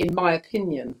them, in my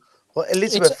opinion. Well,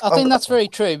 Elizabeth, I think that's very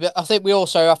true, but I think we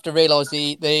also have to realise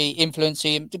the influence,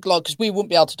 because we wouldn't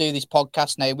be able to do this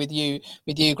podcast now with you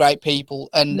great people,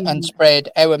 and spread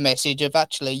our message of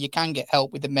actually you can get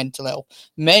help with the mental health.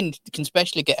 Men can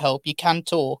especially get help. You can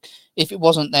talk if it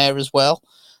wasn't there as well.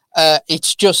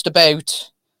 It's just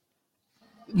about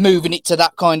moving it to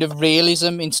that kind of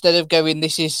realism instead of going,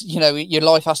 this is, your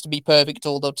life has to be perfect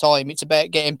all the time. It's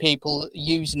about getting people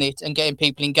using it and getting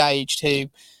people engaged who,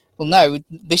 well, no,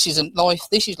 this isn't life.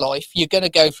 This is life. You're going to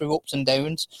go through ups and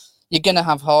downs. You're going to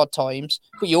have hard times,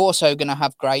 but you're also going to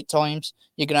have great times.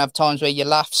 You're going to have times where you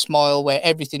laugh, smile, where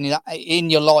everything in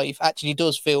your life actually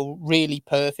does feel really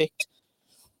perfect.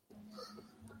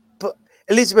 But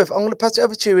Elizabeth, I'm going to pass it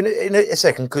over to you in a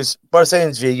second, because by the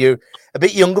sounds of you, you're a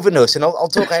bit younger than us, and I'll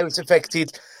talk how it's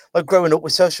affected like growing up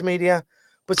with social media.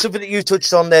 But something that you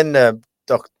touched on then,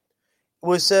 Doc,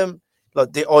 was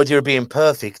like the idea of being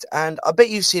perfect. And I bet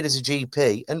you see it as a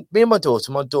GP. And me and my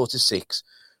daughter's 6,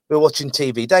 we were watching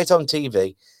TV, daytime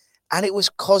TV, and it was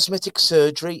cosmetic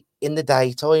surgery in the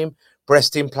daytime,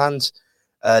 breast implants,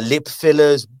 lip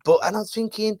fillers. And I'm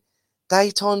thinking,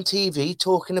 daytime TV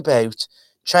talking about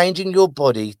changing your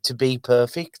body to be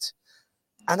perfect.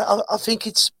 And I think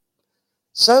it's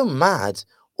so mad.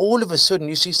 All of a sudden,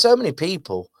 you see so many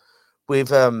people with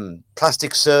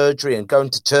plastic surgery and going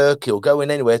to Turkey or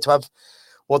going anywhere to have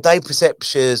what they perceive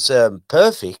as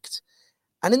perfect.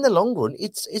 And in the long run,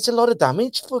 it's a lot of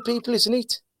damage for people, isn't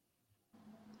it?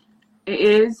 It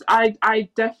is. I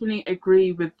definitely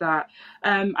agree with that.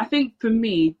 I think for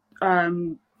me,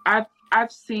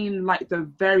 I've seen like the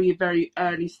very, very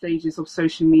early stages of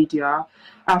social media.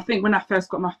 I think when I first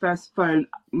got my first phone,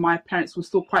 my parents were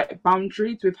still quite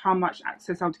boundaried with how much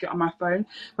access I would get on my phone.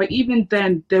 But even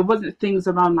then, there wasn't things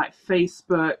around like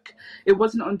Facebook. It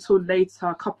wasn't until later,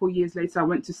 a couple of years later, I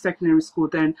went to secondary school,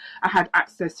 then I had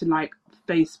access to like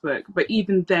Facebook. But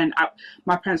even then,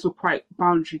 my parents were quite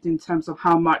boundaried in terms of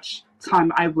how much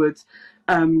time I would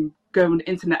go on the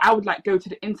internet. I would like go to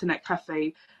the internet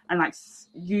cafe and like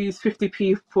use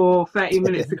 50p for 30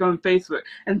 minutes to go on Facebook,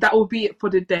 and that will be it for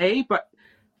the day. But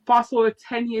fast forward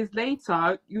 10 years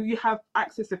later, you have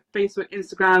access to Facebook,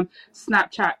 Instagram,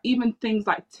 Snapchat, even things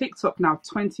like TikTok now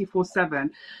 24/7.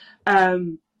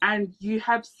 And you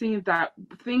have seen that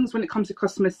things when it comes to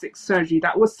cosmetic surgery,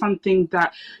 that was something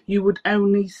that you would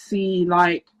only see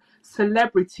like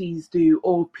celebrities do,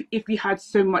 or if you had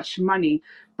so much money.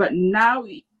 But now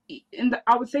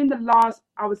I would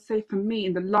say for me,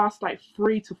 in the last like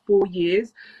 3 to 4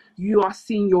 years, you are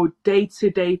seeing your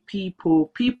day-to-day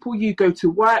people you go to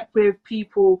work with,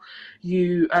 people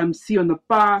you see on the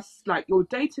bus, like your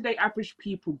day-to-day average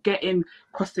people getting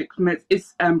cosmetic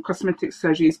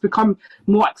surgery. It's become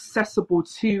more accessible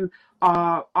to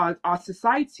our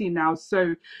society now.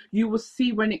 So you will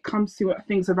see when it comes to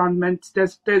things around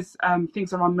there's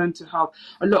things around mental health.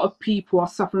 A lot of people are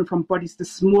suffering from body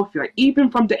dysmorphia,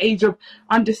 even from the age of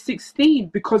under 16,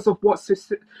 because of what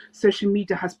social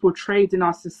media has portrayed in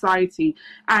our society.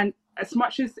 And as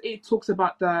much as it talks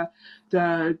about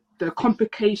the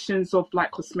complications of like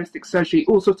cosmetic surgery, it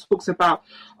also talks about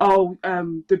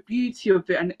the beauty of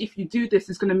it, and if you do this,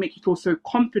 it's going to make you feel so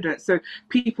confident. So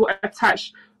people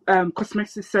attach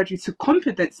cosmetic surgery to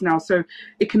confidence now. So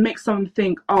it can make someone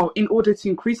think, in order to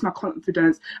increase my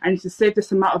confidence, I need to save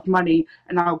this amount of money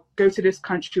and I'll go to this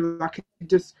country where I can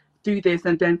just do this.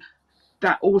 And then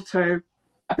that also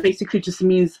basically just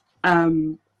means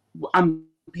I'm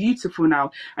beautiful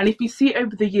now. And if you see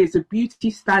over the years, the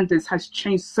beauty standards has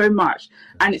changed so much,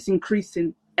 and it's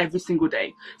increasing every single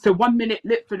day. So 1 minute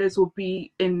lip fillers will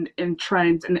be in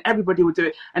trend and everybody will do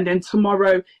it, and then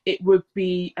tomorrow it would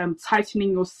be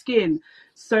tightening your skin.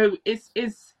 So it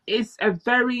it's a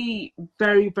very,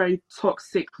 very, very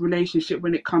toxic relationship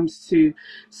when it comes to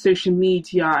social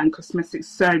media and cosmetic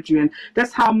surgery, and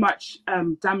that's how much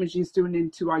damage it's doing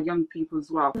into our young people as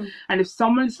well. And if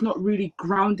someone's not really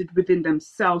grounded within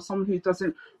themselves, someone who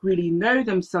doesn't really know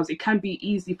themselves, it can be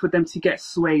easy for them to get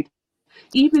swayed.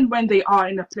 Even when they are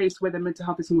in a place where their mental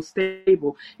health is more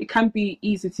stable, it can be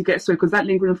easy to get swayed, because that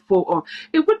lingering thought of,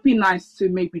 it would be nice to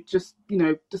maybe just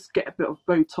get a bit of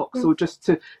Botox or just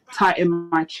to tighten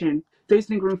my chin. Those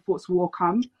lingering thoughts will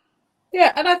come.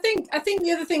 Yeah, and I think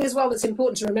the other thing as well that's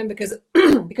important to remember, because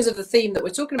because of the theme that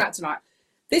we're talking about tonight,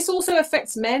 this also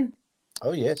affects men.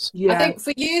 Oh yes. Yeah. I think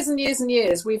for years and years and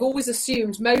years, we've always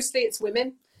assumed mostly it's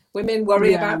women. Women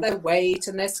worry about their weight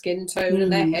and their skin tone and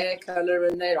their hair colour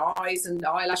and their eyes and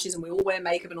eyelashes, and we all wear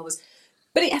makeup and all this.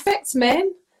 But it affects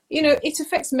men. It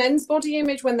affects men's body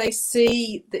image when they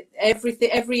see that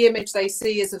every image they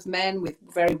see is of men with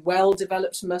very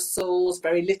well-developed muscles,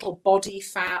 very little body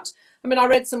fat. I mean, I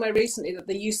read somewhere recently that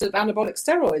the use of anabolic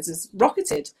steroids has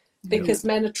rocketed because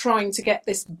men are trying to get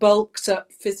this bulked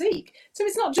up physique. So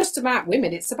it's not just about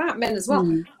women, it's about men as well.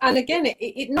 And again,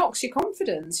 it knocks your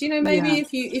confidence. Maybe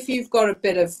if you've got a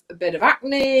bit of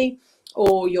acne,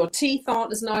 or your teeth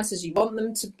aren't as nice as you want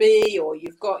them to be, or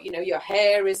you've got, your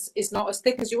hair is not as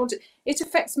thick as you want it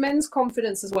affects men's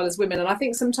confidence as well as women. And I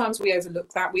think sometimes we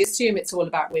overlook that. We assume it's all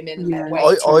about women and their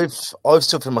weight. I've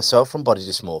suffered myself from body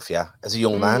dysmorphia as a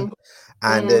young man,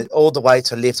 and all the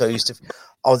weight I lifted,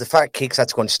 the fat kicks had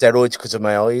to go on steroids because of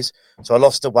my eyes. So I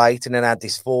lost the weight, and then I had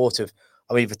this thought of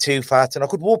I'm either too fat, and I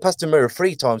could walk past the mirror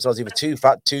 3 times. I was either too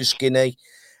fat, too skinny.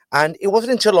 And it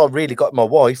wasn't until I really got my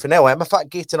wife, and now I'm a fat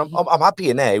git, and I'm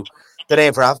happier now than I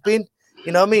ever have been.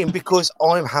 You know what I mean? Because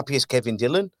I'm happy as Kevin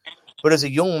Dillon. But as a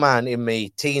young man in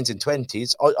my teens and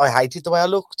 20s, I hated the way I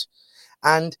looked.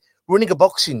 And running a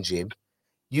boxing gym,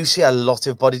 you see a lot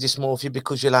of body dysmorphia,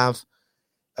 because you'll have,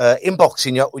 in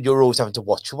boxing, you're always having to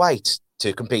watch your weight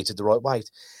to compete at the right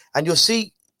weight. And you'll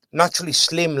see naturally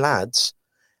slim lads,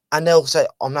 and they'll say,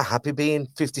 I'm not happy being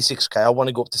 56k, I want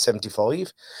to go up to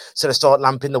 75. So they start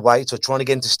lamping the weight or trying to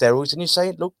get into steroids. And you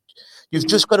say, look, you've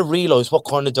just got to realise what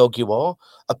kind of dog you are.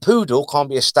 A poodle can't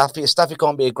be a staffy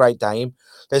can't be a Great Dane.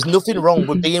 There's nothing wrong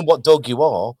with being what dog you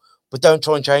are, but don't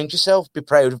try and change yourself. Be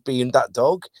proud of being that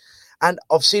dog. And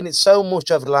I've seen it so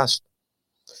much over the last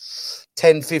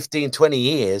 10, 15, 20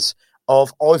 years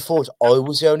of, I thought I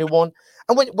was the only one.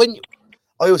 And when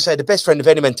I always say the best friend of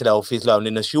any mental health is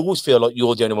loneliness. You always feel like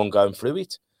you're the only one going through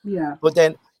it. Yeah. But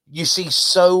then you see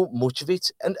so much of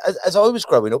it. And as I was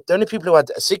growing up, the only people who had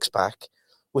a six-pack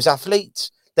was athletes.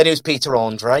 Then it was Peter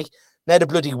Andre. Now the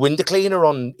bloody window cleaner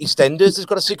on EastEnders has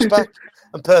got a six-pack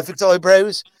and perfect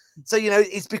eyebrows. So,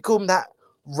 it's become that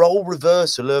role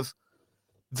reversal of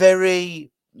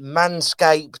very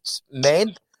manscaped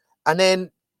men. And then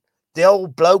the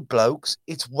old blokes,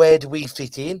 it's where do we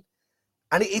fit in?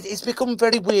 And it's become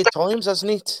very weird times,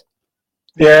 hasn't it?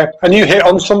 Yeah, and you hit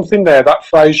on something there, that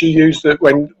phrase you used, that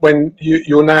when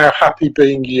you're now happy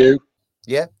being you.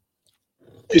 Yeah.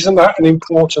 Isn't that an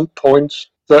important point?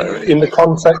 That in the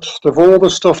context of all the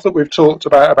stuff that we've talked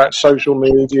about social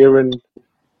media and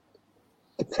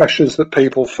the pressures that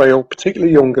people feel,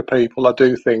 particularly younger people, I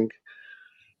do think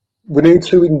we need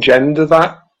to engender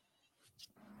that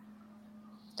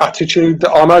attitude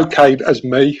that I'm okay as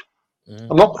me.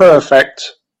 I'm not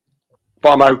perfect,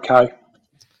 but I'm okay.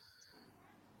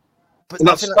 But and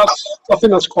I think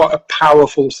that's quite a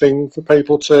powerful thing for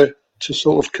people to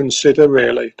sort of consider,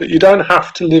 really, that you don't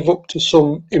have to live up to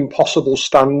some impossible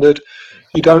standard.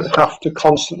 You don't have to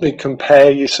constantly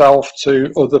compare yourself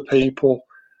to other people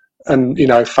and,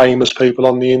 famous people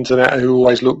on the internet who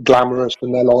always look glamorous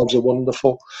and their lives are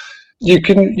wonderful. You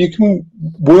can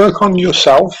work on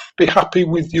yourself, be happy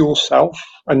with yourself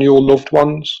and your loved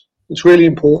ones. It's really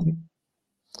important.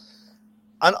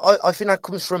 And I think that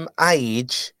comes from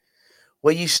age,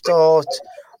 where you start.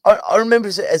 I remember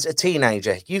as a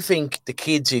teenager, you think the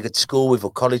kids you go to school with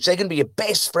or college, they're going to be your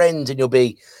best friends, and you'll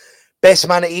be best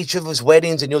man at each other's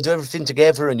weddings, and you'll do everything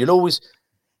together, and you'll always.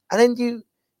 And then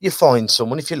you find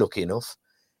someone, if you're lucky enough,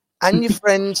 and your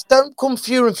friends don't come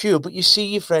fewer and fewer, but you see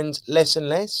your friends less and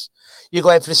less. You go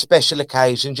out for the special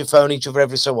occasions, you phone each other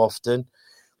every so often,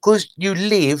 because you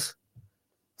live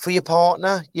for your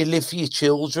partner, you live for your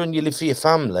children, you live for your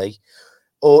family,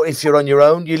 or if you're on your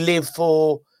own, you live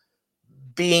for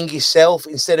being yourself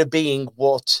instead of being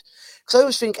what. Because I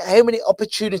always think how many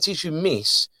opportunities you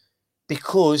miss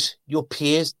because your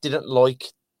peers didn't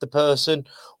like the person,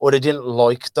 or they didn't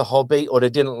like the hobby, or they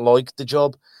didn't like the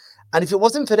job. And if it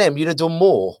wasn't for them, you'd have done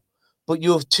more. But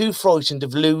you're too frightened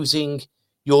of losing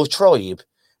your tribe.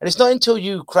 And it's not until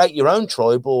you create your own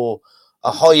tribe or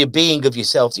a higher being of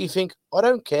yourself, you think, I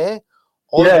don't care.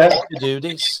 I Yeah. want to do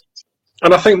this.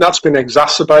 And I think that's been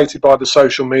exacerbated by the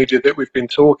social media that we've been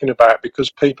talking about, because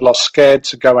people are scared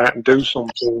to go out and do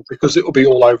something because it will be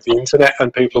all over the internet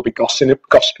and people will be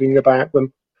gossiping about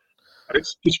them. And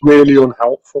it's really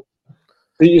unhelpful.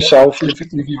 Be yourself, live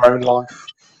your own life.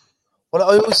 Well,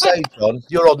 I always say, John,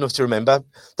 you're old enough to remember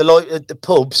the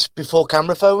pubs before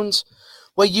camera phones,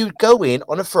 where you'd go in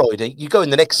on a Friday, you go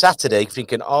in the next Saturday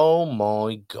thinking, oh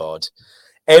my God,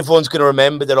 everyone's going to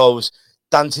remember that I was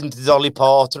dancing to Dolly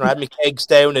Parton, I had my kegs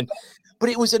down, but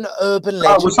it was an urban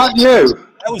legend. Oh, was that you?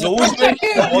 That was always me.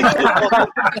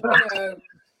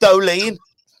 Dolene.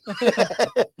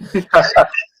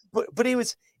 but it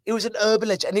was an urban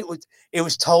legend, and it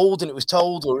was told,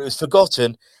 or it was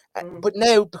forgotten. But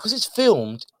now, because it's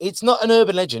filmed, it's not an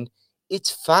urban legend,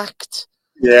 it's fact.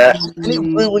 Yeah. And it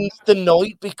ruins the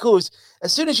night, because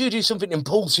as soon as you do something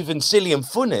impulsive and silly and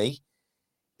funny,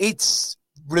 it's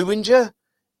ruined you.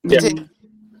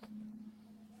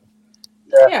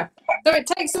 Yeah. So it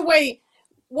takes away,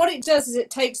 what it does is it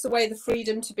takes away the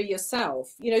freedom to be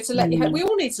yourself. You know, to let we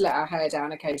all need to let our hair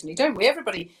down occasionally, don't we?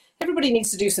 Everybody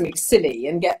needs to do something silly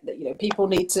and people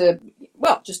need to,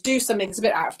 just do something that's a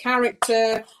bit out of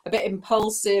character, a bit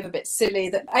impulsive, a bit silly,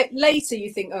 that later you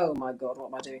think, oh my God, what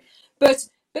am I doing? But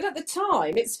at the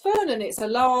time, it's fun and it's a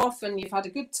laugh and you've had a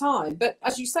good time. But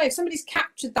as you say, if somebody's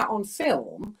captured that on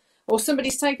film, or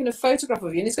somebody's taken a photograph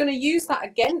of you and is going to use that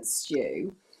against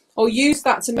you, or use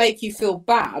that to make you feel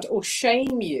bad or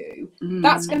shame you,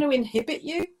 that's going to inhibit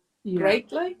you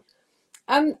greatly.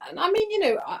 And I mean,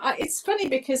 it's funny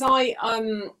because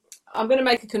I'm going to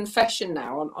make a confession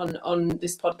now on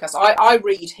this podcast. I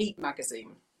read Heat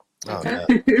magazine. Okay?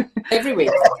 Oh, no. Every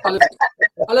week. I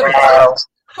love it.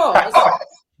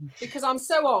 Because I'm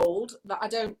so old that I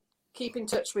don't keep in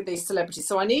touch with these celebrities.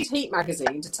 So I need Heat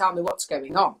magazine to tell me what's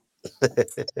going on.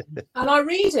 And I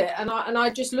read it and I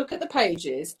just look at the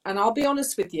pages, and I'll be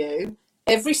honest with you,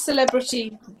 every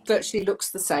celebrity virtually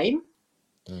looks the same.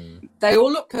 They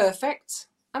all look perfect.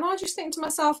 And I just think to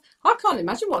myself, I can't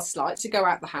imagine what it's like to go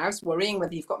out the house worrying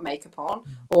whether you've got makeup on,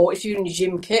 or if you're in your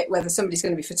gym kit, whether somebody's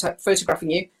going to be photographing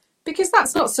you, because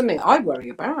that's not something I worry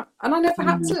about. And I never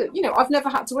had to, I've never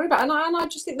had to worry about it. And I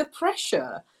just think the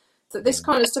pressure that this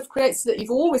kind of stuff creates, that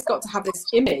you've always got to have this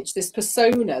image, this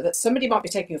persona, that somebody might be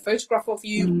taking a photograph of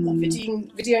you or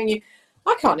videoing you.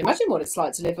 I can't imagine what it's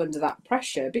like to live under that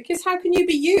pressure, because how can you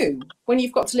be you when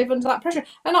you've got to live under that pressure?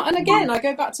 And again, I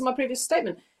go back to my previous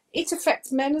statement. It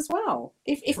affects men as well.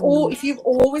 If you've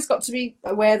always got to be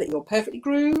aware that you're perfectly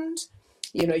groomed,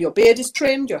 your beard is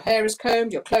trimmed, your hair is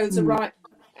combed, your clothes are right.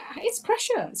 It's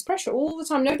pressure. It's pressure all the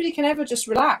time. Nobody can ever just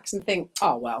relax and think,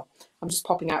 oh, well, I'm just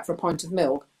popping out for a pint of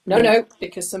milk. No,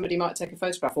 because somebody might take a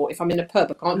photograph. Or if I'm in a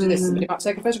pub, I can't do this, somebody might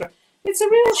take a photograph. It's a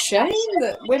real shame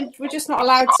that we're just not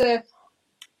allowed to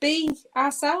be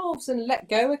ourselves and let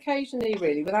go occasionally,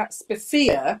 really, without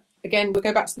fear. Again, we'll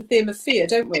go back to the theme of fear,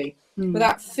 don't we?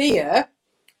 Without fear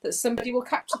that somebody will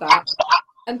capture that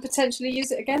and potentially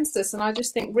use it against us. And I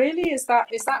just think, really, is that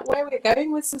where we're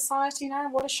going with society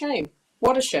now? What a shame.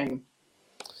 What a shame.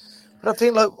 But I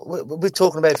think, like, we're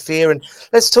talking about fear, and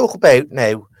let's talk about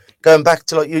now, going back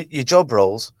to like your job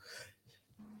roles.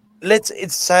 Let's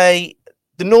say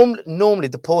normally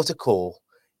the port of call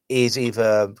is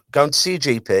either going to see a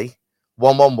GP,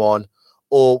 111,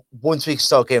 or once we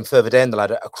start getting further down the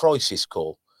ladder, a crisis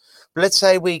call. But let's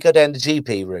say we go down the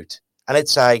GP route, and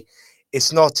let's say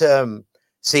it's not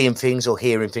seeing things or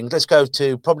hearing things. Let's go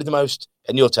to probably the most,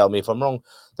 and you'll tell me if I'm wrong,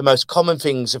 the most common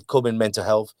things of common mental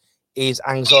health is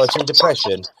anxiety and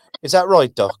depression. Is that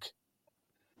right, Doc?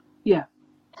 Yeah.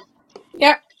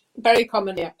 Yeah, very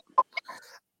common, yeah.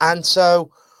 And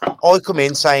so I come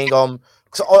in saying,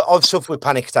 because I've suffered with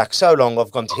panic attacks so long,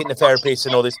 I've gone to hypnotherapists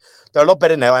and all this. They're a lot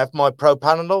better now. I have my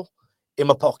propanol in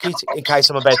my pocket in case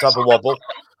I'm about to have a wobble.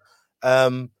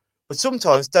 But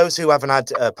sometimes those who haven't had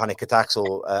panic attacks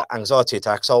or anxiety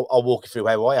attacks, I'll walk you through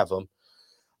how I have them.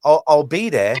 I'll be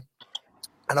there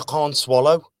and I can't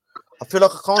swallow. I feel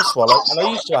like I can't swallow. And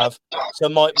I used to have, so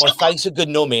my face would go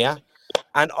numb here.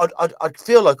 And I'd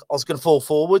feel like I was going to fall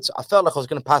forwards. I felt like I was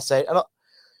going to pass out. And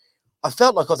I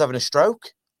felt like I was having a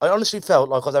stroke. I honestly felt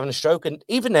like I was having a stroke. And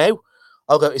even now,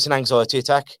 I'll go, it's an anxiety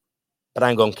attack. But I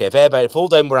ain't going to care about it. Fall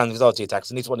down with anxiety attacks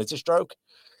and this one is a stroke.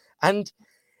 And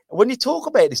when you talk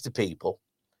about this to people,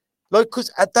 like,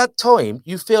 because at that time,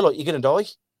 you feel like you're going to die.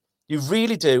 You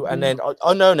really do. And then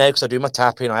I know now because I do my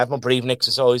tapping, I have my breathing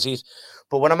exercises.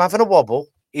 But when I'm having a wobble,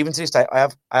 even to this day, I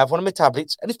have one of my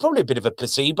tablets, and it's probably a bit of a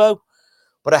placebo,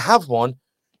 but I have one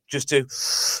just to,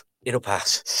 it'll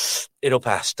pass.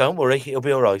 Don't worry, it'll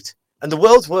be all right. And the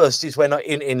world's worst is when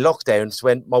in lockdowns,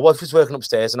 when my wife was working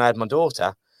upstairs and I had my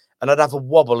daughter, and I'd have a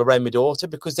wobble around my daughter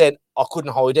because then I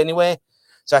couldn't hide anywhere.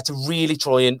 So I had to really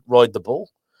try and ride the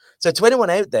bull. So to anyone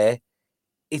out there,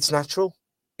 it's natural.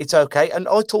 It's okay. And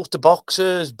I talk to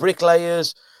boxers,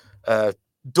 bricklayers,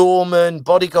 doormen,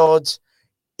 bodyguards.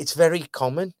 It's very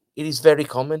common. It is very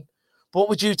common. What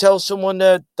would you tell someone,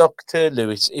 Dr.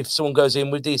 Lewis, if someone goes in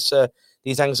with these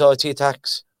anxiety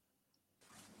attacks?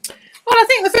 Well, I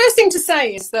think the first thing to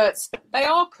say is that they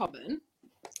are common.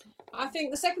 I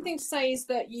think the second thing to say is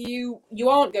that you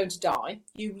aren't going to die.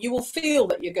 You will feel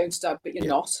that you're going to die, but you're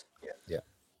not. Yeah.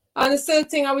 And the third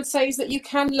thing I would say is that you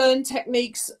can learn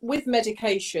techniques with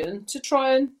medication to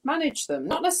try and manage them,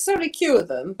 not necessarily cure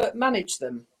them, but manage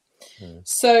them.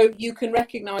 So you can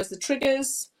recognize the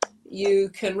triggers, you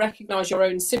can recognize your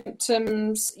own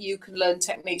symptoms, you can learn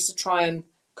techniques to try and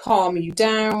calm you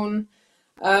down.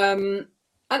 And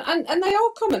they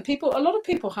are common. A lot of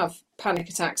people have panic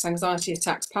attacks, anxiety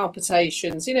attacks,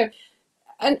 palpitations,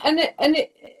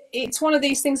 it's one of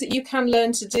these things that you can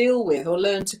learn to deal with or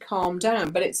learn to calm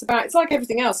down. But it's like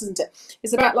everything else, isn't it?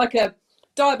 It's about like a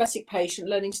diabetic patient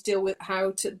learning to deal with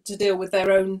how to deal with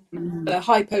their own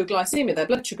hypoglycemia, their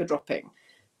blood sugar dropping.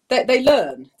 They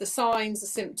learn the signs, the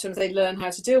symptoms, they learn how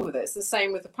to deal with it. It's the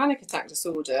same with the panic attack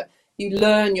disorder. You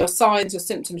learn your signs, your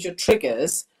symptoms, your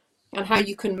triggers, and how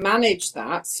you can manage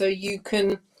that so you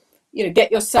can,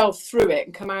 get yourself through it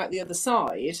and come out the other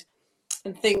side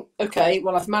and think, okay,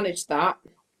 well, I've managed that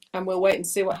and we'll wait and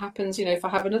see what happens, if I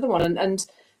have another one. And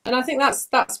I think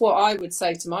that's what I would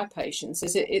say to my patients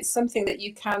is it's something that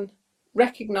you can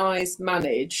recognise,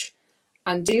 manage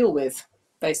and deal with,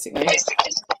 basically.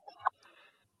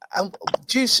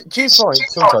 Do you find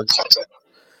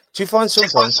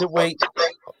sometimes that we...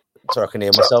 Sorry, I can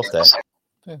hear myself there.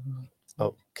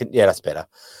 That's better.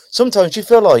 Sometimes you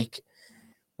feel like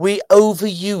we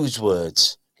overuse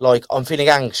words. Like, I'm feeling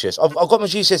anxious. I've got my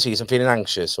GCSEs, I'm feeling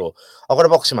anxious. Or I've got a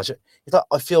boxing match. It's like,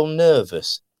 I feel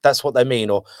nervous. That's what they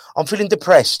mean. Or I'm feeling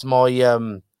depressed. My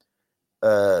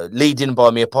lead didn't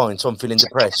buy me a pint, so I'm feeling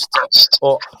depressed.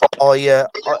 Or I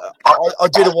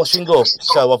do the washing up,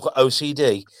 so I've got OCD.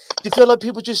 Do you feel like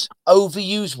people just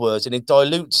overuse words and it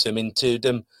dilutes them into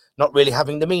them not really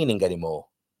having the meaning anymore?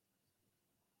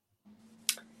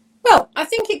 Well, I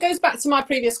think it goes back to my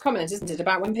previous comment, isn't it,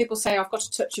 about when people say, I've got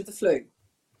a touch of the flu.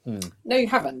 No, you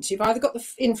haven't. You've either got the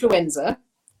influenza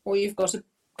or you've got a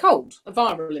cold, a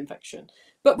viral infection.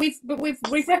 But we've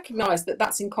recognised that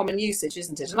that's in common usage,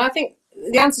 isn't it? And I think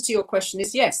the answer to your question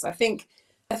is yes. I think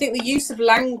the use of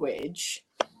language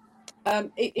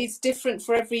is different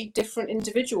for every different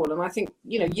individual, and I think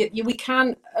we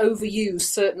can overuse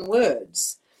certain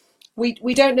words.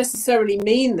 We don't necessarily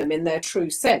mean them in their true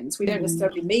sense. We don't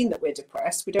necessarily mean that we're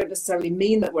depressed. We don't necessarily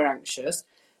mean that we're anxious.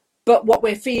 But what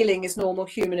we're feeling is normal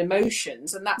human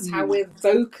emotions, and that's how we're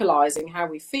vocalising how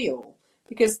we feel,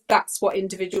 because that's what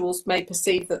individuals may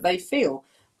perceive that they feel.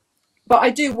 But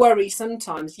I do worry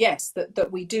sometimes, yes,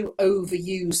 that we do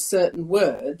overuse certain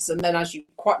words, and then, as you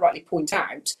quite rightly point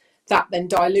out, that then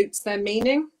dilutes their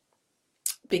meaning,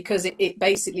 because it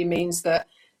basically means that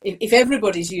if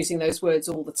everybody's using those words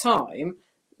all the time,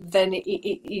 then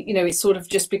it sort of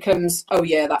just becomes, oh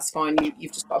yeah, that's fine,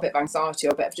 you've just got a bit of anxiety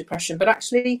or a bit of depression. But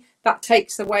actually that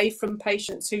takes away from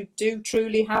patients who do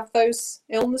truly have those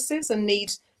illnesses and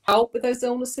need help with those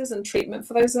illnesses and treatment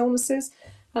for those illnesses.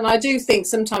 And I do think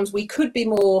sometimes we could be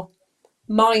more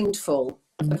mindful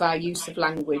of our use of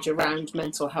language around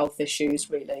mental health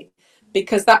issues, really,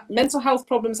 because that mental health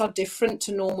problems are different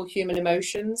to normal human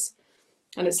emotions.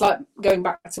 And it's like going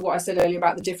back to what I said earlier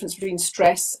about the difference between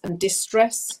stress and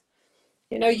distress.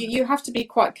 You have to be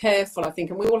quite careful, I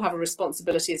think, and we all have a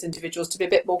responsibility as individuals to be a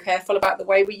bit more careful about the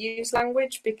way we use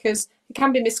language, because it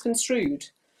can be misconstrued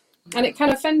and it can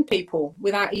offend people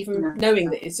without even knowing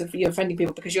that you're offending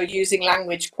people, because you're using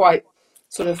language quite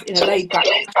sort of in a laid back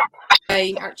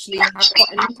way, actually have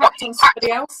quite an impact on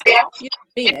somebody else. You don't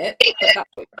mean it, but that's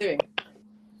what you're doing.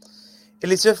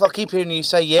 Elizabeth, I keep hearing you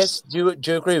say yes. Do you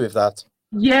agree with that?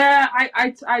 Yeah,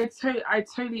 I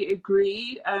totally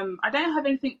agree. I don't have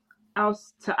anything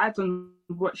else to add on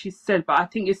what she said, but I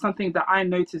think it's something that I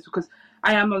noticed because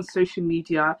I am on social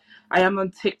media. I am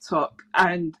on TikTok,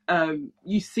 and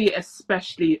you see it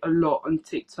especially a lot on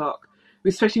TikTok,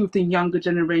 especially with the younger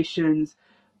generations,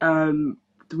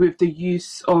 with the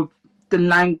use of the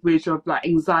language of like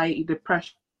anxiety,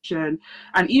 depression,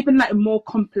 and even like more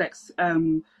complex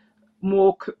or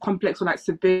like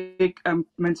severe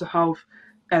mental health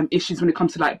issues when it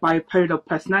comes to like bipolar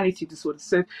personality disorder.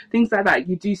 So things like that,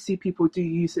 you do see people do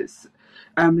use it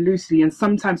loosely, and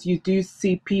sometimes you do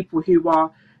see people who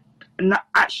are not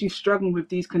actually struggling with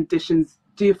these conditions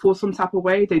do feel some type of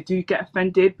way. They do get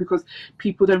offended because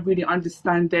people don't really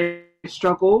understand their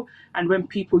struggle, and when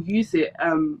people use it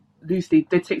loosely,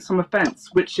 they take some offence,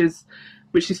 which is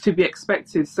to be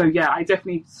expected. So yeah, I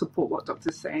definitely support what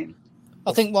Doctor's saying.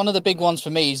 I think one of the big ones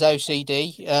for me is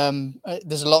OCD.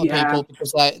 There's a lot of people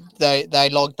because they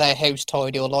like their house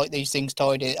tidy or like these things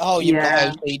tidy. Oh, you've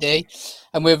got OCD.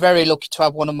 And we're very lucky to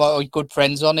have one of my good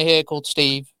friends on here called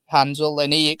Steve Hansel,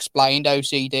 and he explained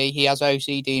OCD. He has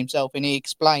OCD himself, and he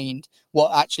explained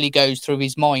what actually goes through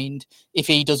his mind if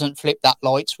he doesn't flip that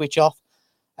light switch off.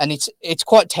 And it's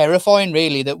quite terrifying,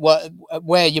 really, that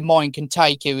where your mind can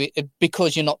take you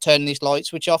because you're not turning this light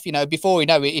switch off. You know, before you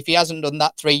know it, if he hasn't done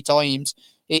that 3 times,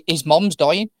 his mom's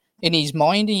dying in his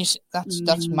mind. And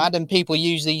that's mad. And people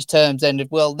use these terms then.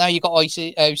 Well, now you got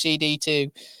OCD too,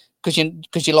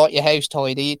 because you like your house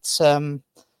tidy.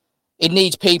 It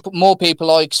needs more people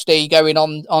like Steve going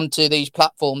onto these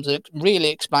platforms and really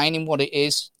explaining what it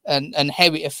is and how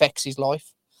it affects his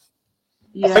life.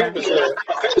 I think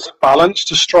there's a balance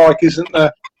to strike, isn't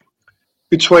there?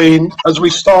 Between, as we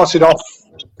started off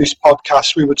this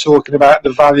podcast, we were talking about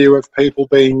the value of people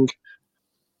being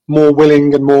more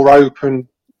willing and more open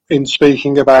in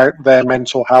speaking about their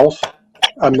mental health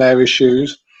and their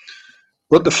issues.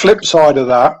 But the flip side of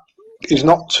that is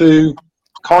not to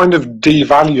kind of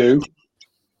devalue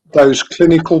those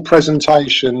clinical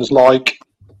presentations like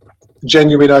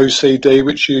genuine OCD,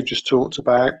 which you just talked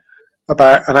about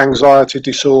an anxiety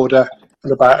disorder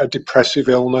and about a depressive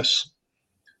illness.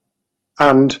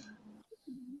 And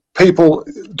people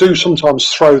do sometimes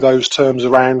throw those terms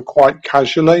around quite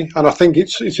casually. And I think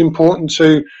it's important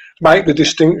to make the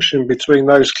distinction between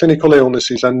those clinical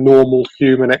illnesses and normal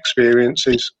human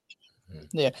experiences.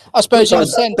 Yeah, I suppose in a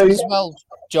sense as well,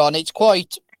 John, it's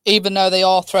quite, even though they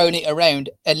are throwing it around,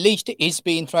 at least it is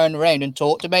being thrown around and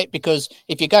talked about, because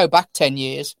if you go back 10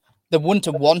 years, they wouldn't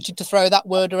have wanted to throw that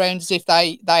word around as if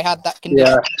they had that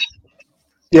condition.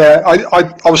 Yeah.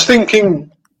 I was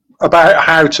thinking about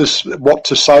what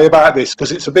to say about this,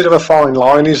 because it's a bit of a fine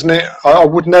line, isn't it? I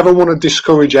would never want to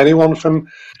discourage anyone from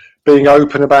being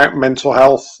open about mental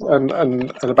health and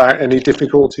about any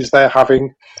difficulties they're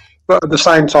having. But at the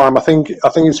same time, I think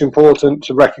it's important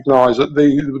to recognise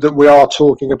that we are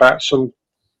talking about some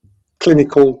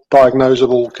clinical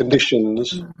diagnosable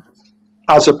conditions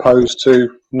as opposed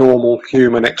to normal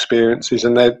human experiences,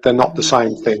 and they're not the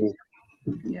same thing.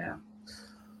 Yeah.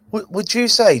 Would you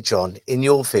say, John, in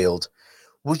your field,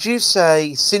 would you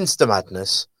say since the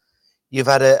madness, you've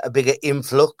had a bigger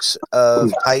influx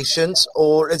of patients,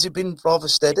 or has it been rather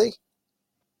steady?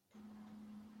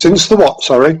 Since the what,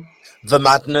 sorry? The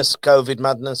madness, COVID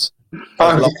madness,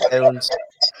 lockdowns.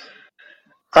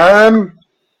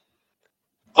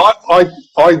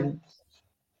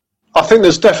 I think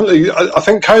there's definitely, I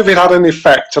think COVID had an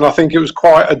effect, and I think it was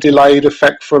quite a delayed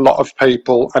effect for a lot of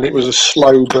people, and it was a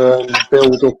slow burn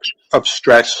build up of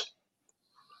stress.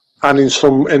 And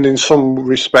in some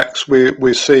respects,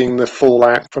 we're seeing the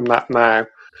fallout from that now.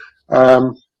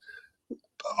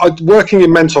 Working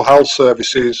in mental health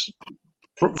services,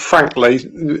 frankly,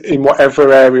 in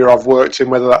whatever area I've worked in,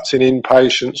 whether that's in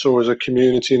inpatients or as a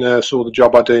community nurse or the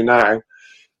job I do now,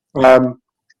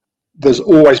 there's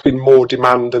always been more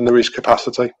demand than there is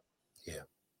capacity. Yeah.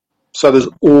 So there's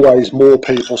always more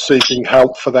people seeking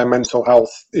help for their mental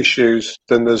health issues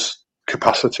than there's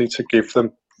capacity to give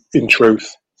them, in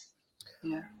truth.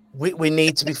 Yeah. We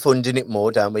need to be funding it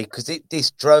more, don't we? Because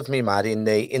this drove me mad in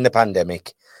the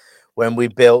pandemic when we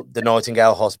built the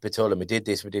Nightingale Hospital and we did,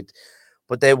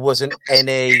 but there wasn't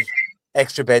any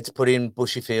extra beds put in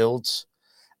Bushy Fields,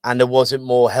 and there wasn't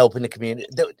more help in the community.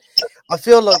 I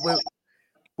feel like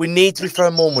we need to be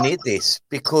throwing more money at this,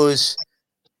 because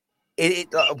me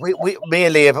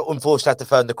and Lee have unfortunately had to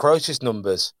phone the crisis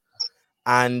numbers,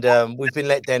 and we've been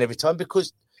let down every time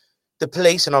because the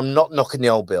police, and I'm not knocking the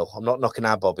old Bill, I'm not knocking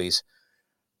our bobbies,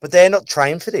 but they're not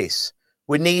trained for this.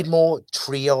 We need more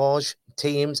triage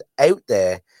teams out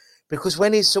there, because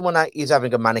when someone is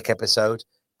having a manic episode,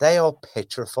 they are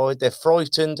petrified, they're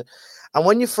frightened, and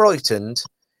when you're frightened,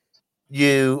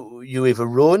 you either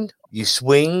run, you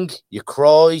swing, you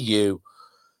cry,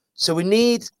 So we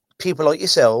need people like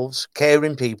yourselves,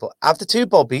 caring people, have the 2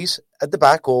 bobbies at the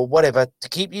back or whatever to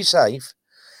keep you safe,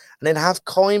 and then have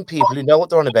kind people who know what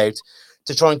they're on about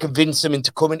to try and convince them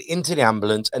into coming into the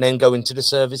ambulance and then go into the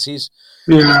services.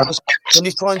 Yeah. Because when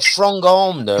you try and strong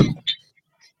arm them,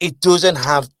 it doesn't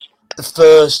have the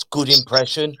first good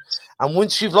impression. And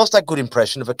once you've lost that good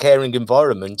impression of a caring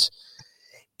environment,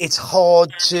 it's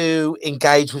hard to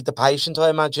engage with the patient,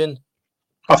 I imagine.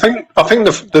 I think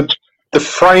the the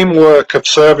framework of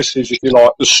services, if you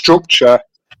like, the structure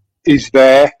is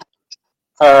there.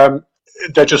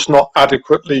 They're just not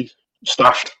adequately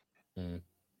staffed.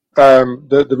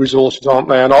 The resources aren't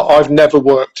there, and I've never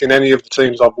worked in any of the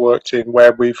teams I've worked in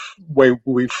where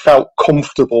we've felt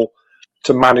comfortable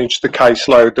to manage the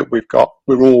caseload that we've got.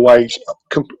 We're always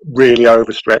really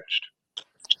overstretched,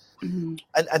 and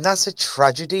that's a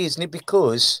tragedy, isn't it?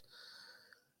 Because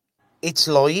it's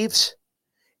lives.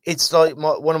 It's like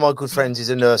one of my good friends is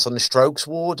a nurse on the strokes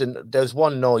ward, and there was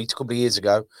one night a couple of years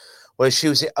ago where she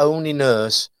was the only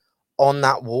nurse on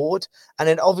that ward, and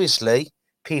then obviously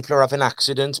people are having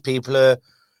accidents, people are,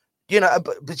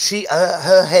 but she,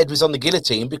 her head was on the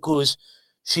guillotine because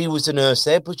she was the nurse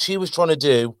there, but she was trying to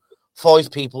do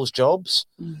 5 people's jobs.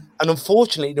 And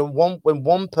unfortunately, when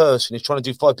one person is trying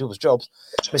to do 5 people's jobs,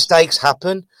 mistakes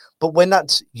happen. But when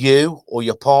that's you or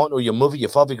your partner or your mother, your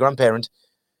father, your grandparent,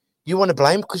 you want to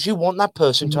blame because you want that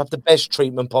person to have the best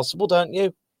treatment possible, don't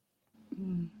you?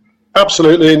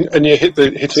 Absolutely, and you hit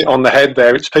it on the head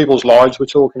there. It's people's lives we're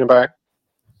talking about.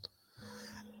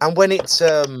 And when it's,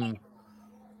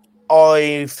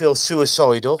 I feel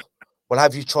suicidal, well,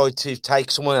 have you tried to take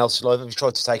someone else's life? Have you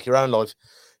tried to take your own life?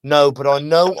 No, but I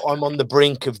know I'm on the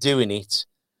brink of doing it.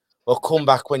 Or come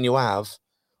back when you have.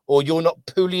 Or you're not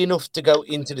poorly enough to go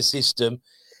into the system.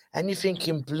 And you're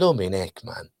thinking, blooming heck,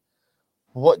 man.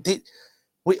 What did...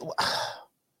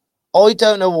 I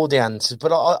don't know all the answers,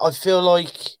 but I feel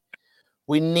like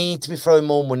we need to be throwing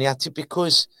more money at it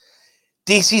because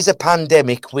this is a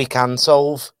pandemic we can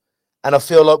solve, and I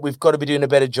feel like we've got to be doing a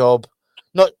better job.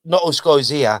 Not us guys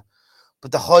here,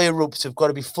 but the higher ups have got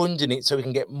to be funding it so we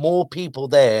can get more people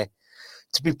there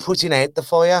to be putting out the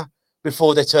fire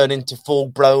before they turn into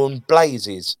full-blown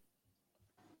blazes.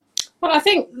 Well, I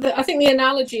think the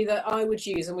analogy that I would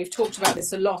use, and we've talked about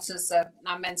this a lot as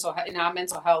our mental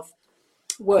health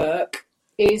work,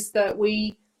 is that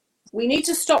we need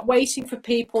to stop waiting for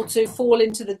people to fall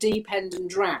into the deep end and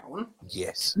drown.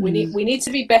 Yes. We need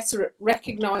to be better at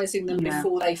recognising them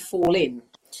before they fall in.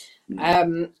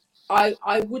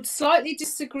 I would slightly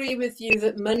disagree with you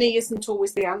that money isn't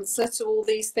always the answer to all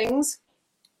these things,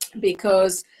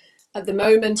 because at the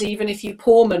moment, even if you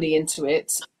pour money into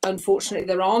it, unfortunately,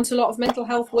 there aren't a lot of mental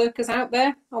health workers out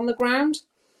there on the ground.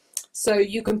 So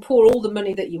you can pour all the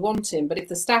money that you want in, but if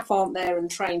the staff aren't there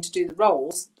and trained to do the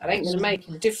roles, that ain't going to make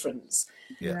a difference.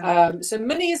 So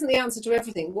money isn't the answer to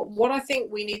everything. What I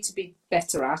think we need to be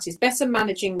better at is better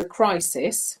managing the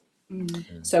crisis.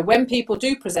 So when people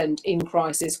do present in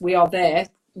crisis, we are there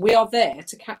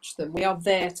to catch them. We are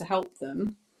there to help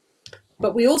them.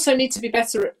 But we also need to be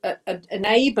better at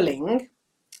enabling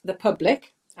the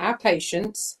public, our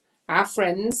patients, our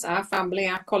friends, our family,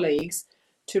 our colleagues,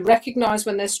 to recognise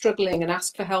when they're struggling and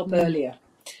ask for help earlier.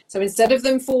 So instead of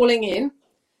them falling in,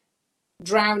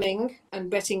 drowning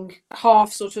and getting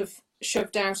half sort of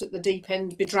shoved out at the deep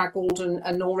end, bedraggled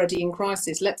and already in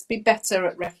crisis, let's be better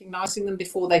at recognising them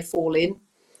before they fall in.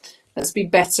 Let's be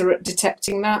better at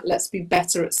detecting that. Let's be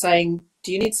better at saying,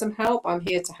 do you need some help? I'm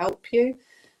here to help you.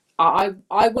 I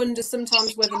wonder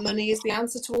sometimes whether money is the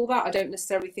answer to all that. I don't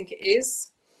necessarily think it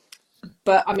is.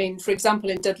 But I mean, for example,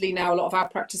 in Dudley now, a lot of our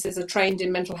practices are trained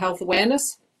in mental health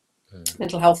awareness,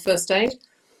 mental health first aid.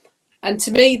 And to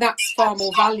me, that's far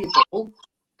more valuable,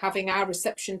 having our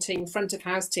reception team, front of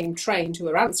house team trained, who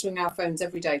are answering our phones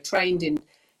every day, trained in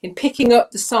picking up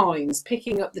the signs,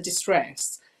 picking up the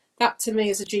distress. That to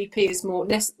me as a GP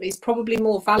is probably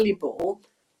more valuable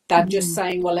than just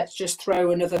saying, well, let's just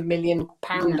throw another £1 million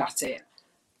at it.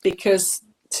 Because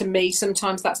to me,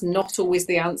 sometimes that's not always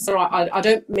the answer. I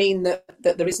don't mean that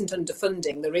there isn't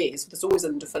underfunding. There is. There's always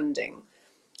underfunding.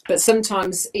 But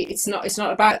sometimes it's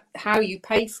not about how you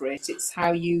pay for it. It's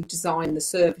how you design the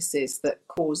services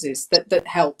that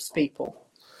helps people.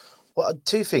 Well,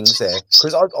 2 things there,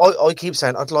 because I keep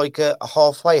saying I'd like a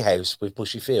halfway house with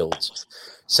bushy fields.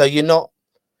 So you're not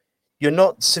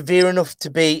severe enough to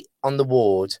be on the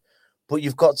ward, but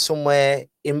you've got somewhere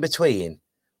in between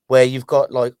where you've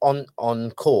got like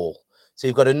on call. So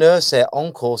you've got a nurse there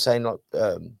on call saying like,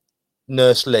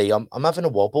 Nurse Lee, I'm having a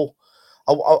wobble.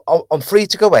 I'm free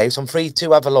to go out. I'm free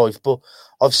to have a life, but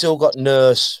I've still got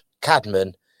Nurse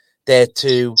Cadman there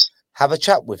to have a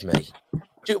chat with me.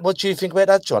 What do you think about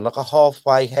that, John? Like a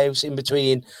halfway house in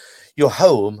between your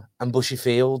home and bushy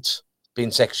fields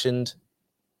being sectioned?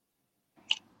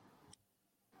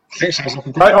 I think it sounds like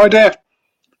a great idea.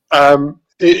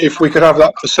 If we could have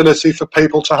that facility for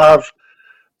people to have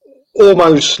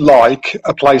almost like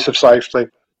a place of safety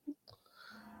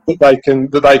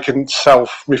that they can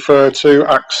self-refer to,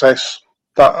 access,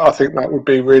 that I think that would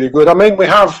be really good. I mean, we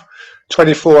have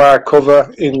 24-hour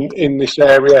cover in this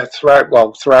area throughout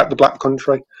the Black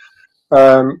Country,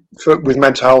 with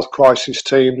mental health crisis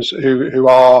teams who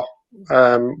are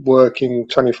working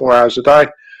 24 hours a day.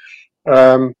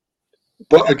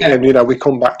 But again, we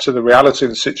come back to the reality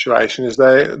of the situation is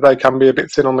they can be a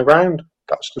bit thin on the ground.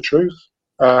 That's the truth.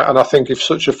 And I think if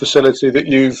such a facility that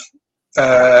you've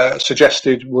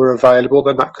suggested were available,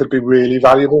 then that could be really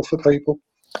valuable for people.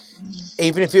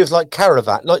 Even if it was like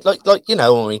caravan, like like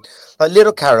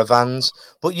little caravans,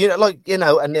 but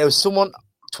and there was someone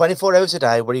 24 hours a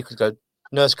day where you could go,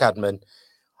 Nurse Cadman,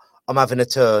 I'm having a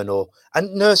turn,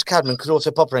 and Nurse Cadman could also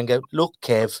pop around and go, look,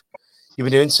 Kev, you've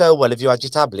been doing so well. Have you had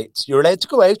your tablets? You're allowed to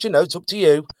go out, it's up to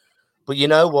you. But you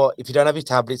know what? If you don't have your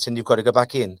tablets, then you've got to go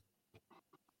back in.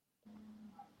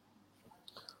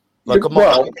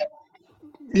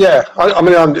 Yeah. I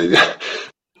mean,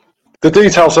 the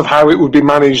details of how it would be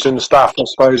managed and staffed, I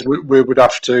suppose, we would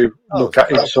have to look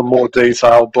at in some more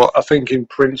detail. But I think in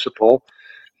principle,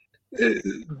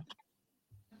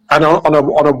 and on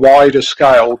a wider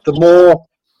scale, the more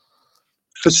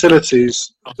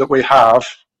facilities that we have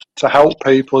to help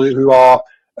people who are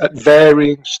at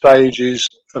varying stages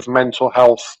of mental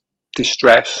health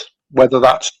distress, whether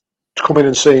that's coming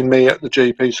and seeing me at the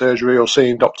GP surgery or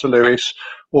seeing Dr. Lewis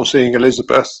or seeing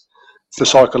Elizabeth for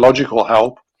psychological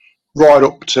help, right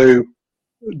up to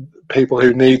people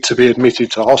who need to be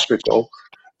admitted to hospital,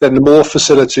 then the more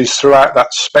facilities throughout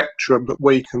that spectrum that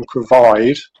we can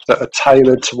provide that are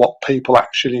tailored to what people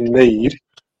actually need,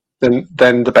 then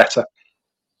the better.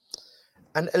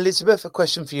 And Elizabeth, a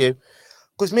question for you,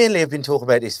 because me and Lee have been talking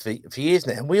about this for years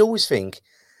now, and we always think,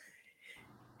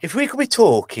 if we could be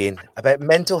talking about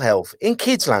mental health in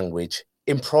kids' language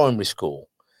in primary school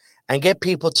and get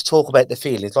people to talk about their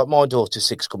feelings, like my daughter's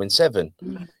 6 coming 7,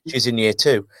 she's in year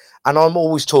 2, and I'm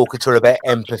always talking to her about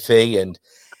empathy and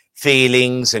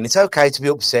feelings, and it's okay to be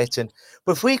upset.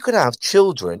 But if we could have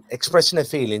children expressing their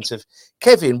feelings of,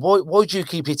 Kevin, why do you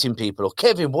keep hitting people? Or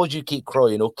Kevin, why do you keep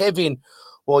crying? Or Kevin,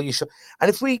 why you and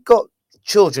if we got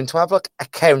children to have like a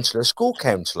counsellor, a school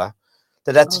counsellor,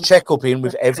 that had to check up in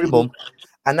with every month,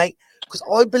 and because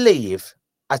I believe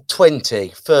at 20,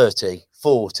 30,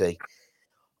 40,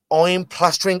 I'm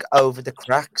plastering over the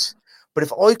cracks. But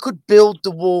if I could build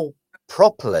the wall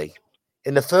properly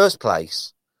in the first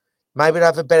place, maybe I'd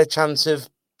have a better chance of,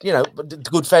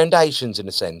 good foundations in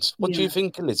a sense. What do you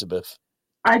think, Elizabeth?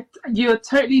 You're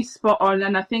totally spot on,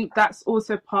 and I think that's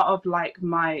also part of like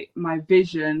my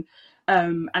vision,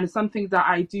 and it's something that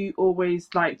I do always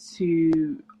like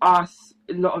to ask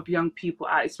a lot of young people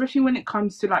at, especially when it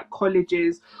comes to like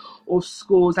colleges or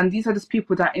schools. And these are just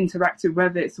people that interact with,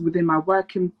 whether it's within my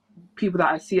work and people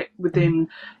that I see within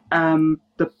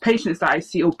the patients that I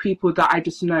see, or people that I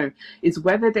just know, is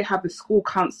whether they have a school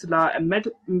counsellor, a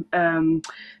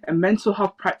mental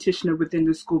health practitioner within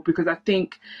the school, because I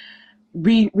think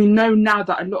we know now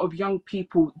that a lot of young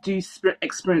people do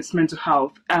experience mental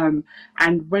health, and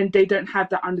when they don't have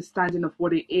that understanding of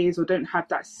what it is, or don't have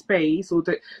that space, or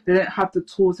they don't have the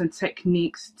tools and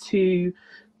techniques to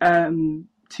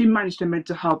manage their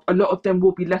mental health, a lot of them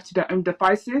will be left to their own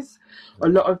devices. A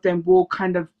lot of them will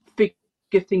kind of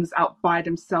figure things out by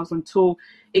themselves until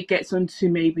it gets onto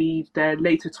maybe their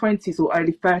later 20s or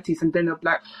early 30s, and then they're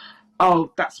like,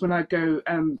 oh, that's when I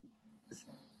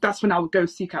would go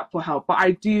seek out for help. But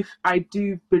I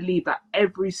do believe that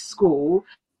every school,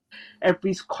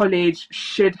 every college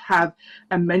should have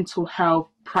a mental health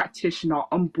practitioner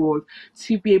on board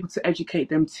to be able to educate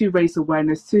them, to raise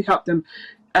awareness, to help them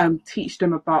teach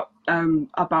them about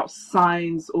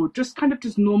signs, or just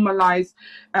normalize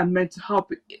mental health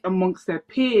amongst their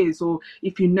peers. Or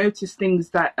if you notice things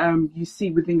that you see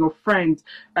within your friend,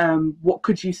 what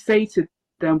could you say to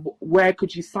them? Where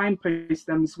could you signpost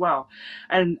them as well?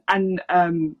 And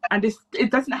it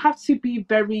doesn't have to be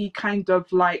very kind of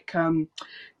like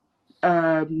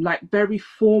very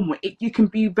formal. You can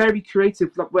be very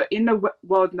creative. Like, we're in a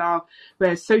world now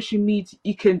where social media,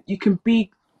 you can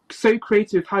be so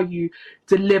creative how you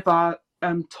deliver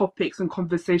topics and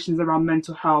conversations around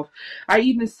mental health. I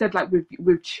even said, like,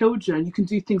 with children, you can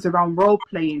do things around role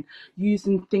playing,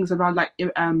 using things around like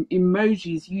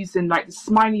emojis, using like the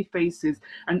smiley faces,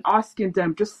 and asking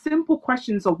them just simple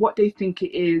questions of what they think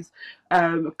it is,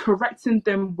 correcting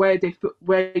them where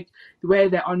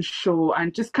they're unsure,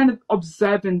 and just kind of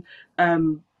observing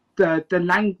the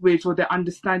language or the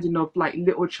understanding of like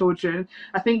little children.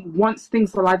 I think once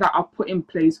things like that are put in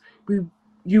place,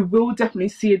 you will definitely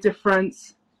see a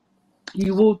difference.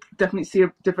 You will definitely see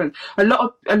a difference. A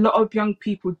lot of young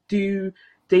people do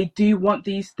want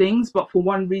these things, but for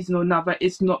one reason or another,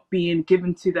 it's not being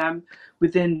given to them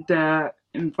within their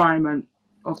environment.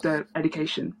 of the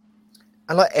education.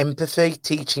 And like empathy,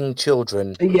 teaching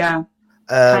children. Yeah,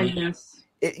 Um, kindness.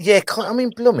 I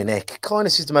mean, blooming heck,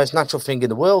 kindness is the most natural thing in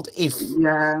the world.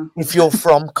 Yeah, If you're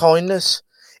from kindness,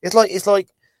 it's like,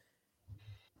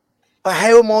 but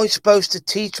how am I supposed to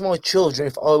teach my children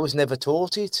if I was never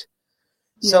taught it?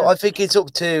 So yeah, I think it's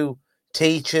up to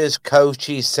teachers,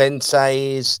 coaches,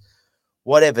 senseis,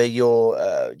 whatever your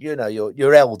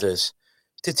elders,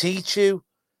 to teach you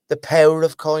the power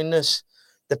of kindness,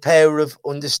 the power of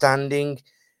understanding.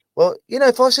 Well,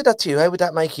 if I said that to you, how would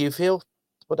that make you feel?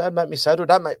 Would that make me sad?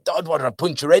 I'd want to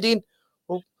punch your head in?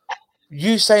 Well,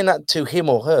 you saying that to him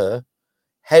or her,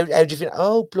 how do you think?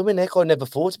 Oh, blooming heck, I never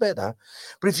thought about that.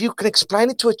 But if you can explain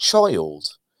it to a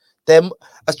child, then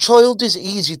a child is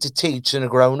easier to teach than a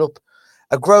grown up.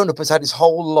 A grown up has had his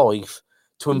whole life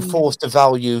to enforce the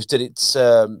values that it's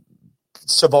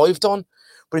survived on.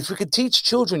 But if we could teach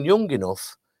children young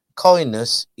enough,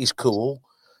 kindness is cool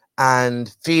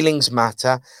and feelings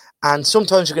matter. And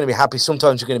sometimes you're going to be happy,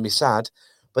 sometimes you're going to be sad,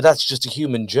 but that's just a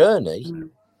human journey.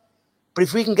 But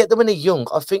if we can get them when they're young,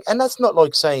 I think, and that's not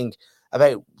like saying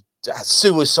about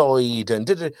suicide and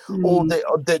all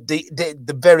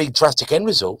the very drastic end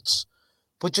results,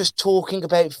 but just talking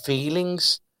about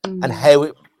feelings and how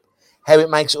it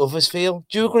makes others feel.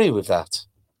 Do you agree with that?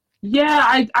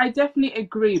 Yeah, I definitely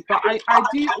agree, but I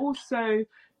do also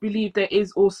believe there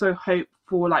is also hope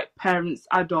for like parents,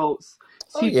 adults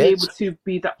Oh, to be able yes. to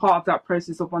be that part of that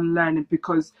process of unlearning,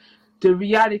 because the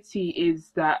reality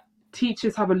is that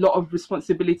teachers have a lot of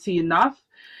responsibility enough.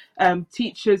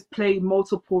 Teachers play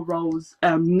multiple roles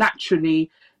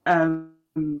naturally. They'll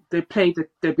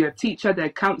be a teacher, they're a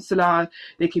counselor,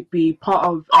 they could be part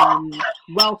of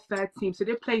welfare team. So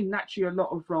they play naturally a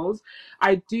lot of roles.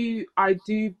 I do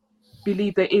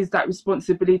believe there is that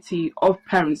responsibility of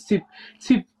parents to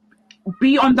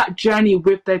be on that journey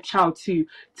with their child, to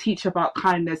teach about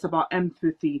kindness, about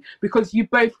empathy, because you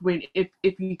both win if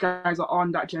you guys are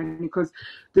on that journey. Because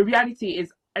the reality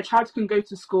is a child can go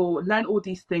to school, learn all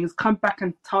these things, come back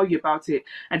and tell you about it,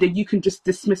 and then you can just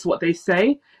dismiss what they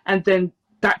say, and then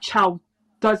that child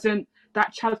can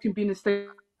be in a state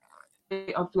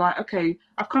of like, okay,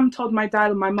 I've come and told my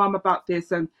dad or my mom about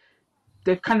this, and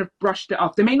they've kind of brushed it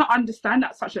off. They may not understand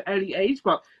at such an early age,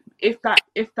 but if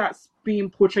that's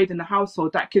being portrayed in the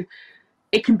household,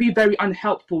 it can be very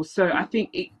unhelpful. So I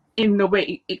think in a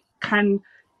way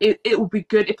it will be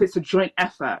good if it's a joint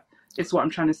effort. Is what I'm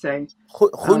trying to say.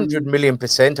 100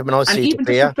 million%. I mean, I And see it even up just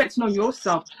here. reflecting on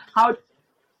yourself, how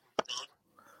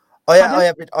I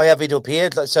have it up here.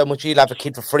 Like, so much you'll have a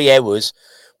kid for 3 hours,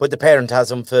 but the parent has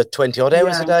them for 20 odd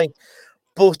hours a day.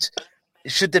 But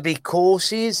should there be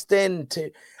courses then?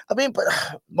 I mean, but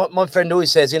my friend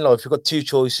always says in life, you've got two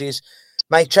choices: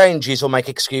 make changes or make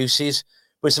excuses.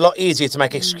 But it's a lot easier to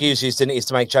make excuses than it is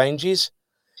to make changes.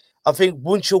 I think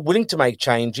once you're willing to make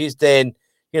changes, then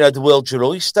the world's your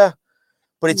oyster.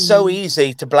 But it's so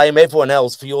easy to blame everyone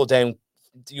else for your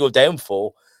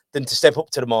downfall than to step up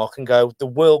to the mark and go,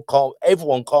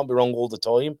 everyone can't be wrong all the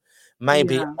time.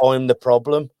 Maybe I'm the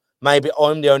problem. Maybe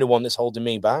I'm the only one that's holding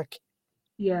me back.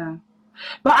 Yeah.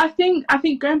 But I think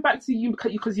going back to you,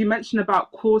 because you mentioned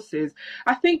about courses,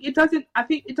 I think it doesn't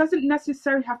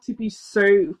necessarily have to be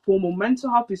so formal.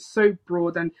 Mental health is so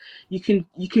broad, and you can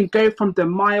go from the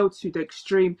mild to the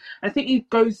extreme. I think it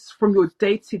goes from your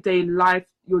day-to-day life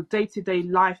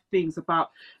things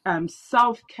about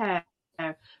self-care,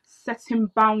 setting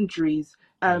boundaries,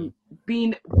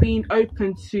 being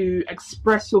open to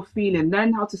express your feeling,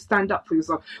 learn how to stand up for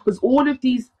yourself, because all of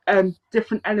these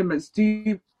different elements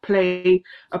do play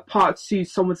a part to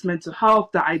someone's mental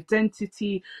health, their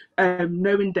identity,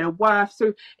 knowing their worth.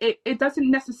 So it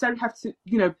doesn't necessarily have to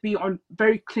be on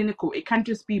very clinical. It can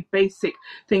just be basic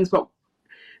things, but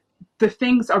the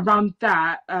things around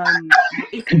that,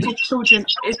 if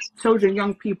children,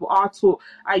 young people are taught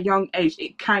at a young age,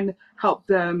 it can help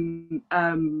them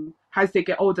as they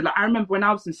get older. Like I remember when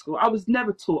I was in school, I was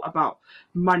never taught about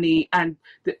money and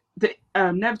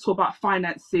never taught about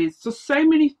finances. So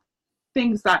many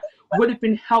things that would have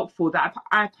been helpful that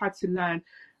I've had to learn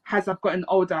as I've gotten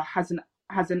older as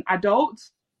an adult.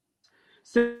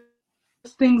 So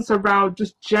things around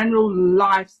just general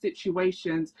life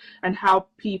situations and how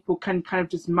people can kind of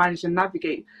just manage and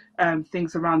navigate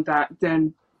things around that,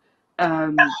 then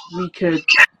we could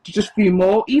just do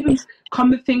more. Even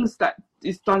common things that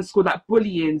is done in school, like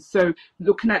bullying. So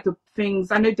looking at the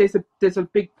things, I know there's a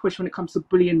big push when it comes to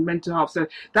bullying and mental health. So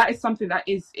that is something that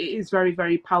is very,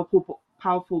 very powerful,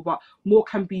 but more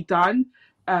can be done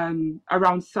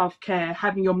around self-care,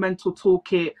 having your mental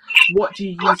toolkit. What do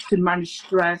you use to manage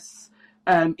stress?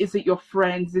 Is it your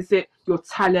friends? Is it your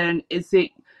talent? Is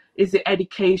it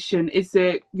education? Is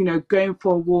it, going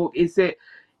for a walk? Is it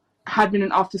having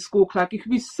an after school club? It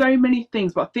could be so many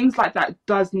things, but things like that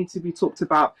does need to be talked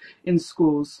about in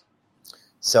schools.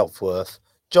 Self-worth.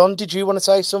 John, did you want to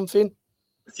say something?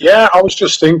 Yeah, I was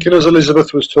just thinking as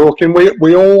Elizabeth was talking,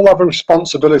 we all have a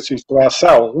responsibility to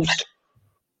ourselves,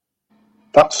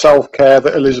 that self-care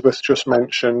that Elizabeth just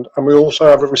mentioned, and we also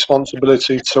have a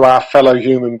responsibility to our fellow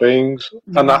human beings,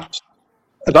 and that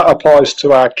applies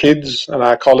to our kids and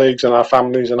our colleagues and our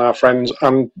families and our friends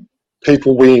and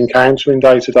people we encounter in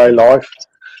day-to-day life.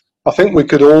 I think we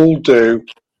could all do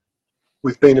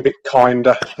with being a bit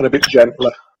kinder and a bit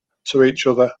gentler to each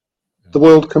other. The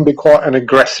world can be quite an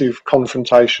aggressive,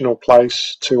 confrontational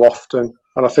place too often,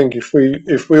 and I think if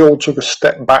we all took a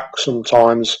step back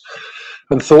sometimes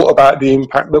and thought about the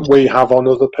impact that we have on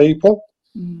other people,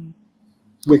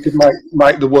 we could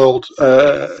make the world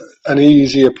an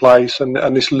easier place.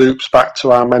 And this loops back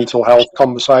to our mental health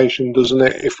conversation, doesn't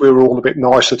it? If we were all a bit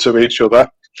nicer to each other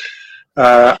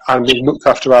and we looked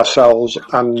after ourselves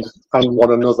and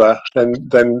one another,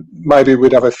 then maybe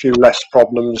we'd have a few less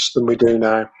problems than we do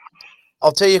now.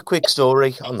 I'll tell you a quick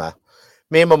story on that.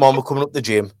 Me and my mum were coming up the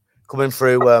gym, coming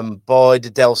through by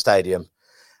the Dell Stadium,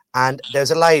 and there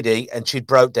was a lady and she'd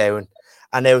broke down,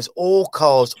 and there was all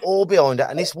cars all behind her,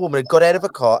 and this woman had got out of her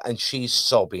car and she's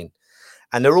sobbing,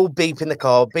 and they're all beeping the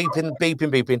car,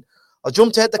 beeping. I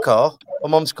jumped out the car, my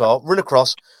mum's car, run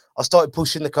across. I started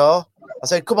pushing the car. I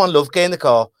said, "Come on, love, get in the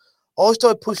car." I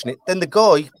started pushing it. Then the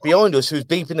guy behind us who was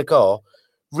beeping the car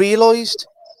realised,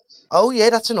 oh yeah,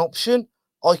 that's an option.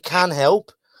 I can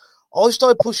help. I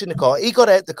started pushing the car. He got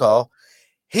out the car.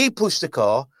 He pushed the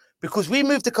car. Because we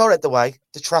moved the car out the way,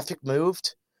 the traffic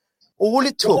moved. All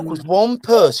it took was one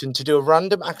person to do a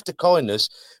random act of kindness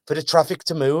for the traffic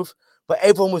to move. But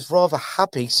everyone was rather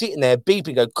happy, sitting there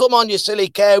beeping, going, "Come on, you silly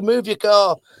cow, move your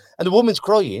car." And the woman's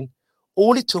crying.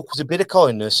 All it took was a bit of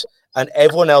kindness, and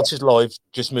everyone else's life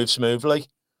just moved smoothly.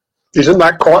 Isn't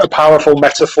that quite a powerful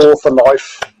metaphor for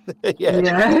life?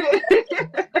 Yeah.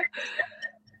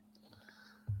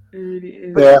 It really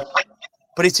is. Yeah.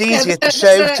 But it's easier to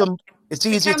shout on. It's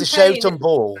easier to shout on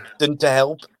ball than to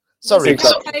help. Sorry.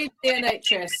 There's a campaign in the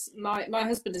NHS. My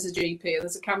husband is a GP.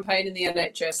 There's a campaign in the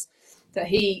NHS that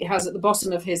he has at the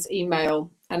bottom of his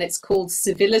email, and it's called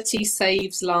 "Civility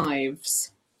Saves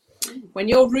Lives." When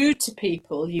you're rude to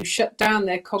people, you shut down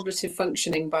their cognitive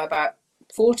functioning by about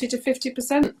 40 to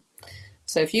 50%.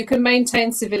 So if you can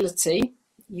maintain civility,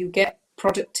 you get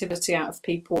productivity out of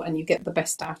people and you get the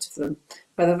best out of them,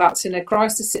 whether that's in a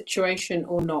crisis situation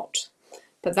or not.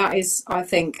 But that is, I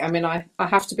think, I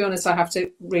have to be honest, I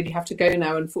really have to go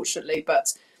now, unfortunately,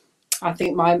 but I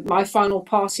think my final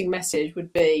parting message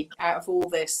would be, out of all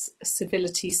this,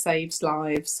 civility saves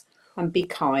lives, and be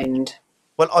kind.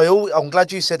 Well, I'm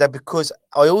glad you said that, because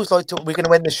I always like to, we're going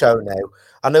to end the show now,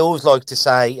 and I always like to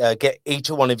say, get each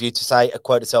one of you to say a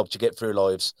quote that's helped you get through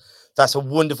lives. That's a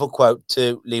wonderful quote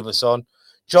to leave us on.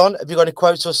 John, have you got any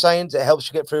quotes or sayings that helps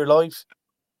you get through life?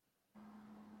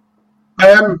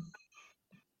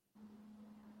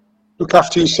 Look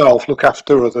after yourself, look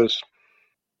after others.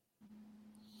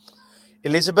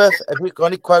 Elizabeth, have you got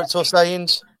any quotes or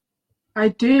sayings? I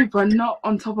do, but not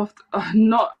on top of,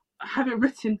 not have it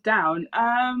written down.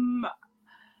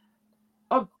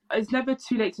 It's never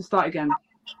too late to start again.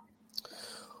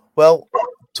 Well,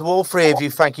 to all three of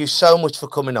you, thank you so much for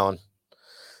coming on.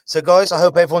 So, guys, I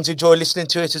hope everyone's enjoyed listening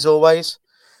to it as always.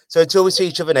 So until we see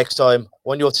each other next time, I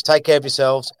want you all to take care of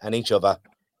yourselves and each other.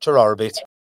 Ta-ra a bit.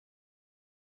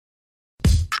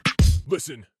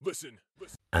 Listen.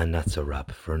 And that's a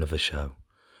wrap for another show.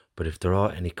 But if there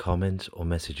are any comments or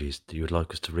messages that you would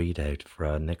like us to read out for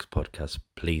our next podcast,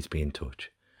 please be in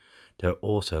touch. There are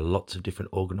also lots of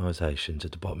different organisations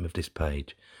at the bottom of this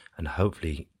page, and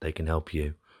hopefully they can help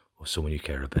you or someone you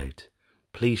care about.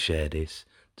 Please share this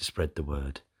to spread the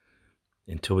word.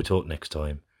 Until we talk next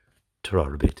time,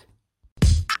 ta-ra a bit.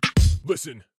 Listen.